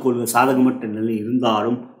 ஆண்டுகோள்கள் சாதகமற்ற நிலை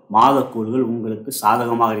இருந்தாலும் மாதக்கோள்கள் உங்களுக்கு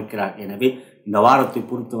சாதகமாக இருக்கிறார். எனவே இந்த வாரத்தை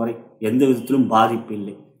பொறுத்தவரை எந்த விதத்திலும் பாதிப்பு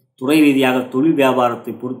இல்லை. துறை ரீதியாக தொழில்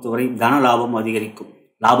வியாபாரத்தை பொறுத்தவரை தன லாபம் அதிகரிக்கும்.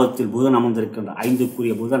 லாபத்தில் புதன் அமர்ந்திருக்கின்ற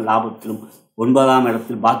 5க்குரிய புதன் லாபத்திலும் 9ஆம்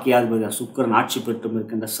இடத்தில் பாக்கியாதிபதி சுக்கிரன் ஆட்சி பெற்றும்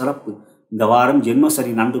இருக்கின்ற சிறப்பு. இந்த வாரம்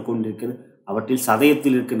ஜென்மசனி நடந்து கொண்டிருக்கிறது. அவற்றில்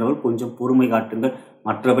சதயத்தில் இருக்கின்றவர்கள் கொஞ்சம் பொறுமை காட்டுங்கள்.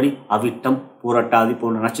 மற்றபடி அவிட்டம், பூரட்டாதி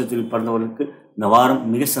போன்ற நட்சத்திரத்தில் பிறந்தவர்களுக்கு இந்த வாரம்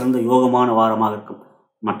மிக சிறந்த யோகமான வாரமாக இருக்கும்.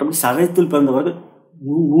 மற்றபடி சதயத்தில் பிறந்தவர்கள்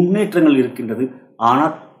முன்னேற்றங்கள் இருக்கின்றது.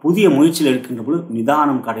 ஆனால் புதிய முயற்சியில் இருக்கின்ற பொழுது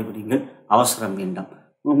நிதானம் கடைபிடிங்கள், அவசரம் வேண்டாம்.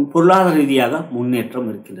 பொருளாதார ரீதியாக முன்னேற்றம்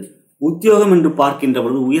இருக்கின்றது. உத்தியோகம் என்று பார்க்கின்ற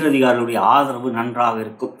பொழுது உயரதிகாரிகளுடைய ஆதரவு நன்றாக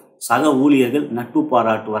இருக்கும். சக ஊழியர்கள் நட்பு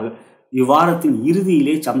பாராட்டுவார்கள். இவ்வாரத்தின்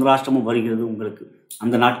இறுதியிலே சந்திராஷ்டமம் வருகிறது உங்களுக்கு.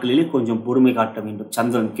 அந்த நாட்களிலே கொஞ்சம் பொறுமை காட்ட வேண்டும்.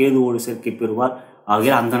 சந்திரன் கேதுவோடு சேர்க்கை பெறுவார்.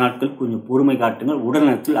 ஆகிய அந்த நாட்கள் கொஞ்சம் பொறுமை காட்டுங்கள்,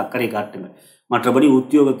 உடல்நலத்தில் அக்கறை காட்டுங்கள். மற்றபடி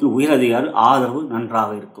உத்தியோகத்தில் உயரதிகாரி ஆதரவு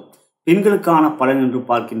நன்றாக இருக்கும். பெண்களுக்கான பலன் என்று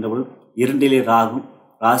பார்க்கின்ற பொழுது 2 ராகு,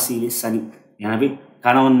 ராசியிலே சனி. எனவே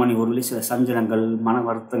கணவன் மணி ஒருவிலே சில சஞ்சலங்கள், மன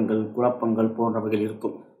வருத்தங்கள், குழப்பங்கள் போன்றவைகள்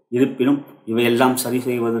இருக்கும். இருப்பினும் இவையெல்லாம் சரி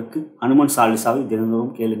செய்வதற்கு அனுமன் சாலிசாவை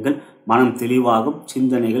தினந்தோறும் கேளுங்கள். மனம் தெளிவாகும்.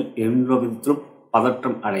 சிந்தனைகள் என்ற விதத்திலும்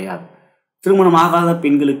பதற்றம் அடையாது. திருமணமாகாத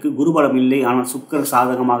பெண்களுக்கு குருபலம் இல்லை, ஆனால் சுக்கிரன்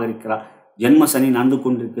சாதகமாக இருக்கிறார். ஜென்ம சனி நடந்து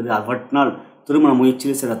கொண்டிருக்கிறது. அவற்றினால் திருமண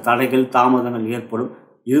முயற்சியில் சில தடைகள், தாமதங்கள் ஏற்படும்.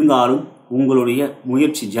 இருந்தாலும் உங்களுடைய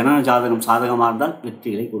முயற்சி ஜனன ஜாதகம் சாதகமாக இருந்தால்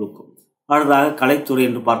வெற்றிகளை கொடுக்கும். அடுத்ததாக கலைத்துறை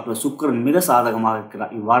என்று பார்க்கிற சுக்கிரன் மிக சாதகமாக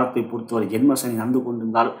இருக்கிறார். இவ்வாரத்தை பொறுத்தவரை ஜென்மசனி நடந்து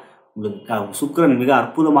கொண்டிருந்தால் உங்களுக்கு சுக்கிரன் மிக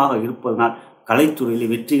அற்புதமாக இருப்பதனால்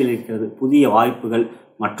கலைத்துறையில் வெற்றிகள் இருக்கிறது. புதிய வாய்ப்புகள்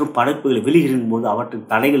மற்றும் படைப்புகள் வெளியிடும் போது அவற்றின்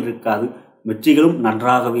தடைகள் இருக்காது. வெற்றிகளும்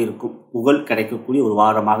நன்றாகவே இருக்கும். புகழ் கிடைக்கக்கூடிய ஒரு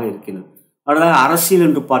வாரமாக இருக்கின்றது. அடுத்ததாக அரசியல்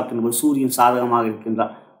என்று பார்க்கின்ற சூரியன் சாதகமாக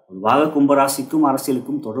இருக்கின்றார். பொதுவாக கும்பராசிக்கும்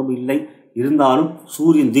அரசியலுக்கும் தொடர்பு இல்லை. இருந்தாலும்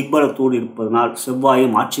சூரியன் திக்பலத்தோடு இருப்பதனால்,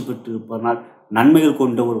 செவ்வாயும் ஆட்சி பெற்று இருப்பதனால் நன்மைகள்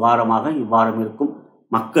கொண்ட ஒரு வாரமாக இவ்வாரம் இருக்கும்.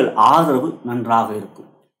 மக்கள் ஆதரவு நன்றாக இருக்கும்.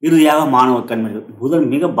 இறுதியாக மாணவ கண்மணிகள், புதன்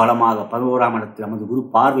மிக பலமாக 11ஆம் இடத்தில் நமது குரு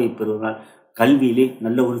பார்வையை பெறுவதனால் கல்வியிலே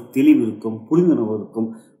நல்ல ஒரு தெளிவு இருக்கும், புரிந்துணர்வு இருக்கும்.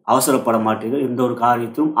 அவசரப்பட மாட்டீர்கள். எந்த ஒரு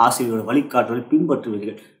காரியத்திலும் ஆசிரியர்களோட வழிகாட்டுதலை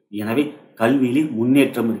பின்பற்றுவீர்கள். எனவே கல்வியிலே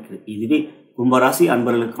முன்னேற்றம் இருக்கிறது. இதுவே கும்பராசி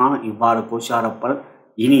அன்பர்களுக்கான இவ்வார கோச்சார பலன்.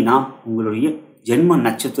 இனி நாம் உங்களுடைய ஜென்ம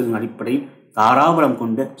நட்சத்திரத்தின் அடிப்படையில் தாராபலம்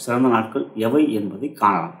கொண்ட சிறந்த நாட்கள் எவை என்பதை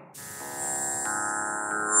காணலாம்.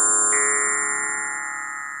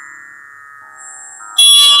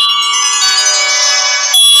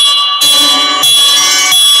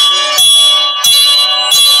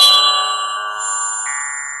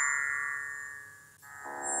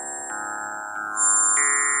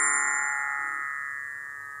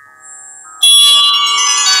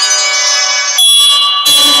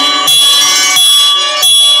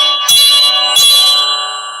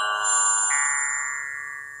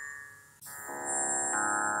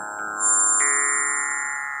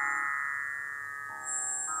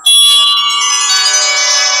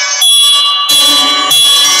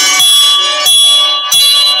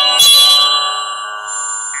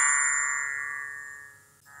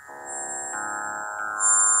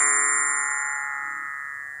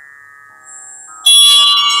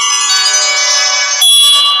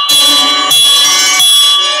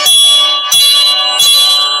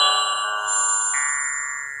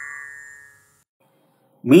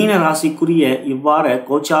 மீன ராசிக்குரிய இவ்வாற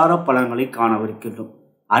கோச்சார பலன்களை காணவிருக்கின்றோம்.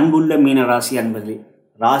 அன்புள்ள மீன ராசி அன்பர்களே,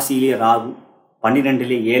 ராசியிலே ராகு,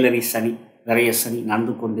 12லே 7.5 சனி, விரய சனி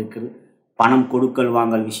நடந்து கொண்டிருக்கிறது. பணம் கொடுக்கல்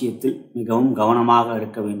வாங்கல் விஷயத்தில் மிகவும் கவனமாக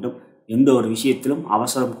இருக்க வேண்டும். எந்த ஒரு விஷயத்திலும்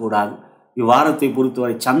அவசரம் கூடாது. இவ்வாரத்தை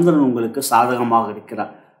பொறுத்தவரை சந்திரன் உங்களுக்கு சாதகமாக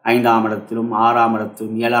இருக்கிறார். 5ஆம் இடத்திலும் 6ஆம்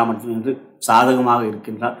இடத்திலும் 7ஆம் இடத்திலும் என்று சாதகமாக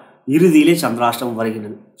இருக்கின்றார். இறுதியிலே சந்திராஷ்டமம்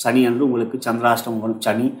வருகிறது. சனி அன்று உங்களுக்கு சந்திராஷ்டமம் வரும்.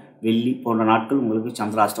 சனி, வெள்ளி போன்ற நாட்கள் உங்களுக்கு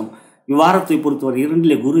சந்திராஷ்டமம். இவ்வாரத்தை பொறுத்தவரை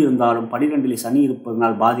 2லே குரு இருந்தாலும் 12லே சனி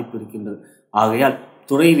இருப்பதனால் பாதிப்பு இருக்கின்றது. ஆகையால்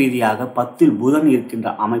துறை ரீதியாக 10ல் புதன் இருக்கின்ற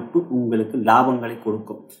அமைப்பு உங்களுக்கு லாபங்களை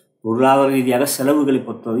கொடுக்கும். பொருளாதார ரீதியாக செலவுகளை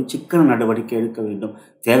பொறுத்தவரை சிக்கன நடவடிக்கை எடுக்க வேண்டும்.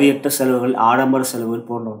 தேவையற்ற செலவுகள், ஆடம்பர செலவுகள்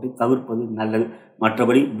போன்றவற்றை தவிர்ப்பது நல்லது.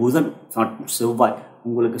 மற்றபடி புதன் மற்றும் செவ்வாய்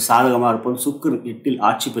உங்களுக்கு சாதகமாக இருப்பதும், சுக்கிரன் 8ல்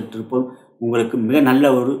ஆட்சி பெற்றிருப்பதும் உங்களுக்கு மிக நல்ல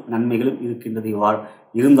ஒரு நன்மைகளும் இருக்கின்றது. இவ்வாறு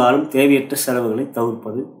இருந்தாலும் தேவையற்ற செலவுகளை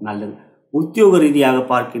தவிர்ப்பது நல்லது. உத்தியோக ரீதியாக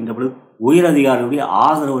பார்க்கின்ற பொழுது உயரதிகாரிகளுடைய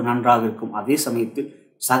ஆதரவு நன்றாக இருக்கும். அதே சமயத்தில்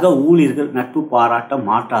சக ஊழியர்கள் நட்பு பாராட்ட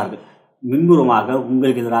மாட்டார்கள். மின்புறமாக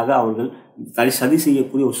உங்களுக்கு எதிராக அவர்கள் சதி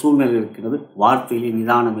செய்யக்கூடிய ஒரு சூழ்நிலை இருக்கிறது. வார்த்தையிலே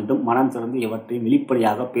நிதானம் வேண்டும். மனம் திறந்து எவற்றையும்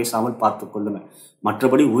வெளிப்படையாக பேசாமல் பார்த்து கொள்ளுங்கள்.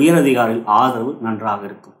 மற்றபடி உயரதிகாரிகள் ஆதரவு நன்றாக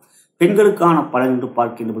இருக்கும். பெண்களுக்கான பலன் என்று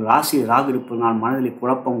பார்க்கின்ற ராசியில் ராகு இருப்பதனால் மனதிலே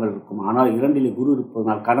குழப்பங்கள் இருக்கும். ஆனால் 2லே குரு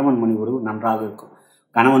இருப்பதனால் கணவன் மணி உறவு நன்றாக இருக்கும்.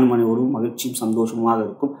 கணவன் மணி உறவு மகிழ்ச்சியும் சந்தோஷமாக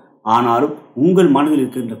இருக்கும். ஆனாலும் உங்கள் மனதில்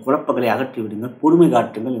இருக்கின்ற குழப்பங்களை அகற்றிவிடுங்கள். பொறுமை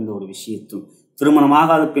காட்டுங்கள். எந்த ஒரு விஷயத்தும்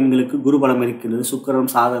திருமணமாகாத பெண்களுக்கு குருபலம் இருக்கின்றது.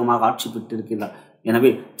 சுக்கிரன் சாதகமாக ஆட்சி பெற்றிருக்கிறார். எனவே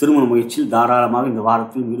திருமண முயற்சியில் தாராளமாக இந்த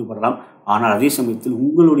வாரத்தில் ஈடுபடலாம். ஆனால் அதே சமயத்தில்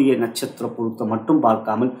உங்களுடைய நட்சத்திர பொருத்தம் மட்டும்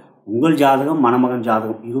பார்க்காமல் உங்கள் ஜாதகம், மணமகன்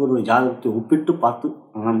ஜாதகம், இருவருடைய ஜாதகத்தை ஒப்பிட்டு பார்த்து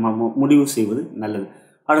முடிவு செய்வது நல்லது.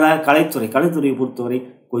 அடுத்ததாக கலைத்துறையை பொறுத்தவரை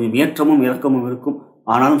கொஞ்சம் ஏற்றமும் இறக்கமும் இருக்கும்.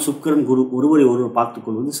 ஆனாலும் சுக்கிரன், குரு ஒருவரை ஒருவர் பார்த்துக்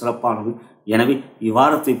கொள்வது சிறப்பானது. எனவே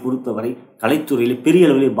இவ்வாரத்தை பொறுத்தவரை கலைத்துறையிலே பெரிய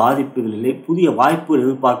அளவில் பாதிப்புகள் இல்லை. புதிய வாய்ப்புகள்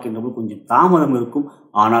எதிர்பார்க்கின்றபோது கொஞ்சம் தாமதம் இருக்கும்.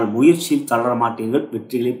 ஆனால் முயற்சியில் தளர மாட்டீர்கள்,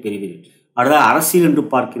 வெற்றிகளை பெறுவீர்கள். அடுத்ததாக அரசியல் என்று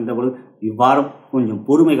பார்க்கின்ற பொழுது இவ்வாரம் கொஞ்சம்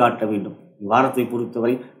பொறுமை காட்ட வேண்டும். இவ்வாரத்தை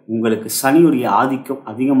பொறுத்தவரை உங்களுக்கு சனியுடைய ஆதிக்கம்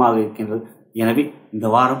அதிகமாக இருக்கின்றது. எனவே இந்த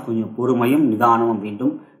வாரம் கொஞ்சம் பொறுமையும் நிதானமும்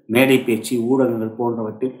வேண்டும். மேடை பேச்சு, ஊடகங்கள்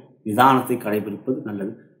போன்றவற்றில் நிதானத்தை கடைபிடிப்பது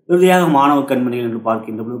நல்லது. இறுதியாக மாணவ கண்மணிகள் என்று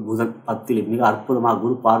பார்க்கின்ற பொழுது புதன் 10ல் மிக அற்புதமாக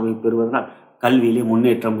குரு பார்வை பெறுவதனால் கல்வியிலே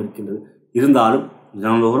முன்னேற்றம் இருக்கின்றது. இருந்தாலும்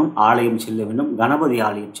தினந்தோறும் ஆலயம் செல்ல வேண்டும். கணபதி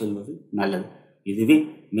ஆலயம் செல்வது நல்லது. இதுவே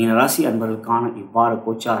மீனராசி அன்பர்களுக்கான இவ்வாறு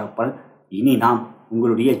கோச்சார பலன். இனி நாம்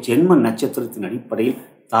உங்களுடைய ஜென்ம நட்சத்திரத்தின் அடிப்படையில்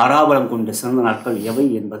தாராபலம் கொண்ட சிறந்த நாட்கள் எவை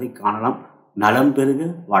என்பதை காணலாம். நலம்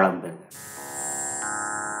பெறுக, வளம் பெறுக.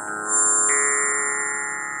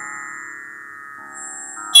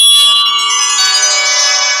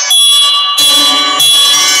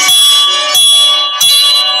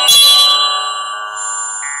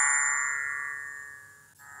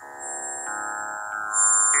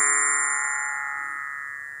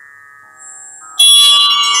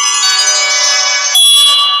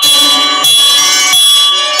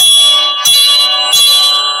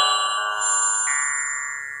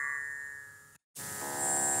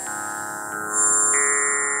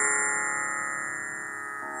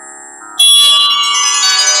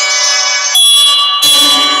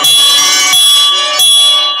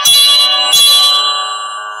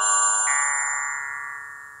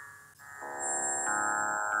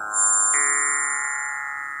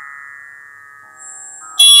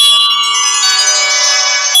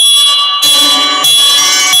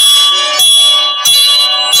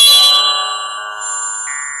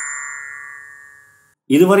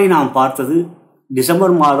 இதுவரை நாம் பார்த்தது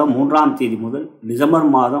டிசம்பர் மாதம் 3ஆம் தேதி முதல் டிசம்பர்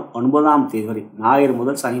மாதம் 9ஆம் தேதி வரை, ஞாயிறு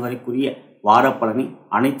முதல் சனி வரைக்குரிய வாரப்பலனை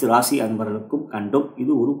அனைத்து ராசி அன்பர்களுக்கும் கண்டோம்.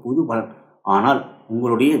 இது ஒரு பொது பலன். ஆனால்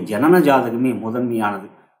உங்களுடைய ஜனன ஜாதகமே முதன்மையானது.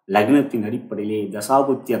 லக்னத்தின் அடிப்படையிலே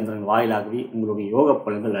தசாபுத்தி அந்தரன் வாயிலாகவே உங்களுடைய யோக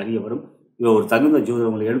பலன்கள் அறிய வரும். ஒரு தகுந்த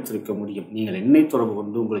ஜோதிடங்களை எடுத்துரைக்க முடியும். நீங்கள் என்னை தொடர்பு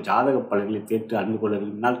கொண்டு உங்கள் ஜாதக பலன்களை கேட்டு அறிந்து கொள்ள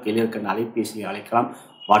விரும்பினால் கீழே இருக்கின்ற அலைபேசியை அழைக்கலாம்.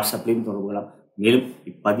 வாட்ஸ்அப்லையும் தொடர்பு கொள்ளலாம். மேலும்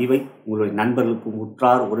இப்பதிவை உங்களுடைய நண்பர்களுக்கும்,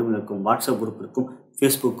 உற்றார் உறவினருக்கும், வாட்ஸ்அப் குரூப்பிற்கும்,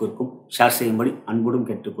 ஃபேஸ்புக்கிற்கும் ஷேர் செய்யும்படி அன்புடன்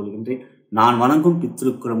கேட்டுக்கொள்கின்றேன். நான் வணங்கும்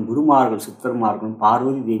பித்திருக்குறம் குருமார்கள், சித்தர்மார்களும்,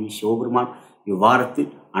 பார்வதி தேவி, சிவபெருமான் இவ்வாரத்தில்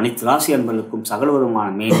அனைத்து ராசி அன்பர்களுக்கும் சகலவிதமான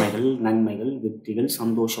மேன்மைகள், நன்மைகள், வெற்றிகள்,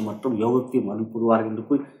 சந்தோஷம் மற்றும் யோகத்தை மறுபுரிவார்கள் என்று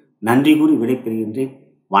கூறி நன்றி கூறி விடைபெறுகின்றேன்.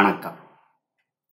 வணக்கம்.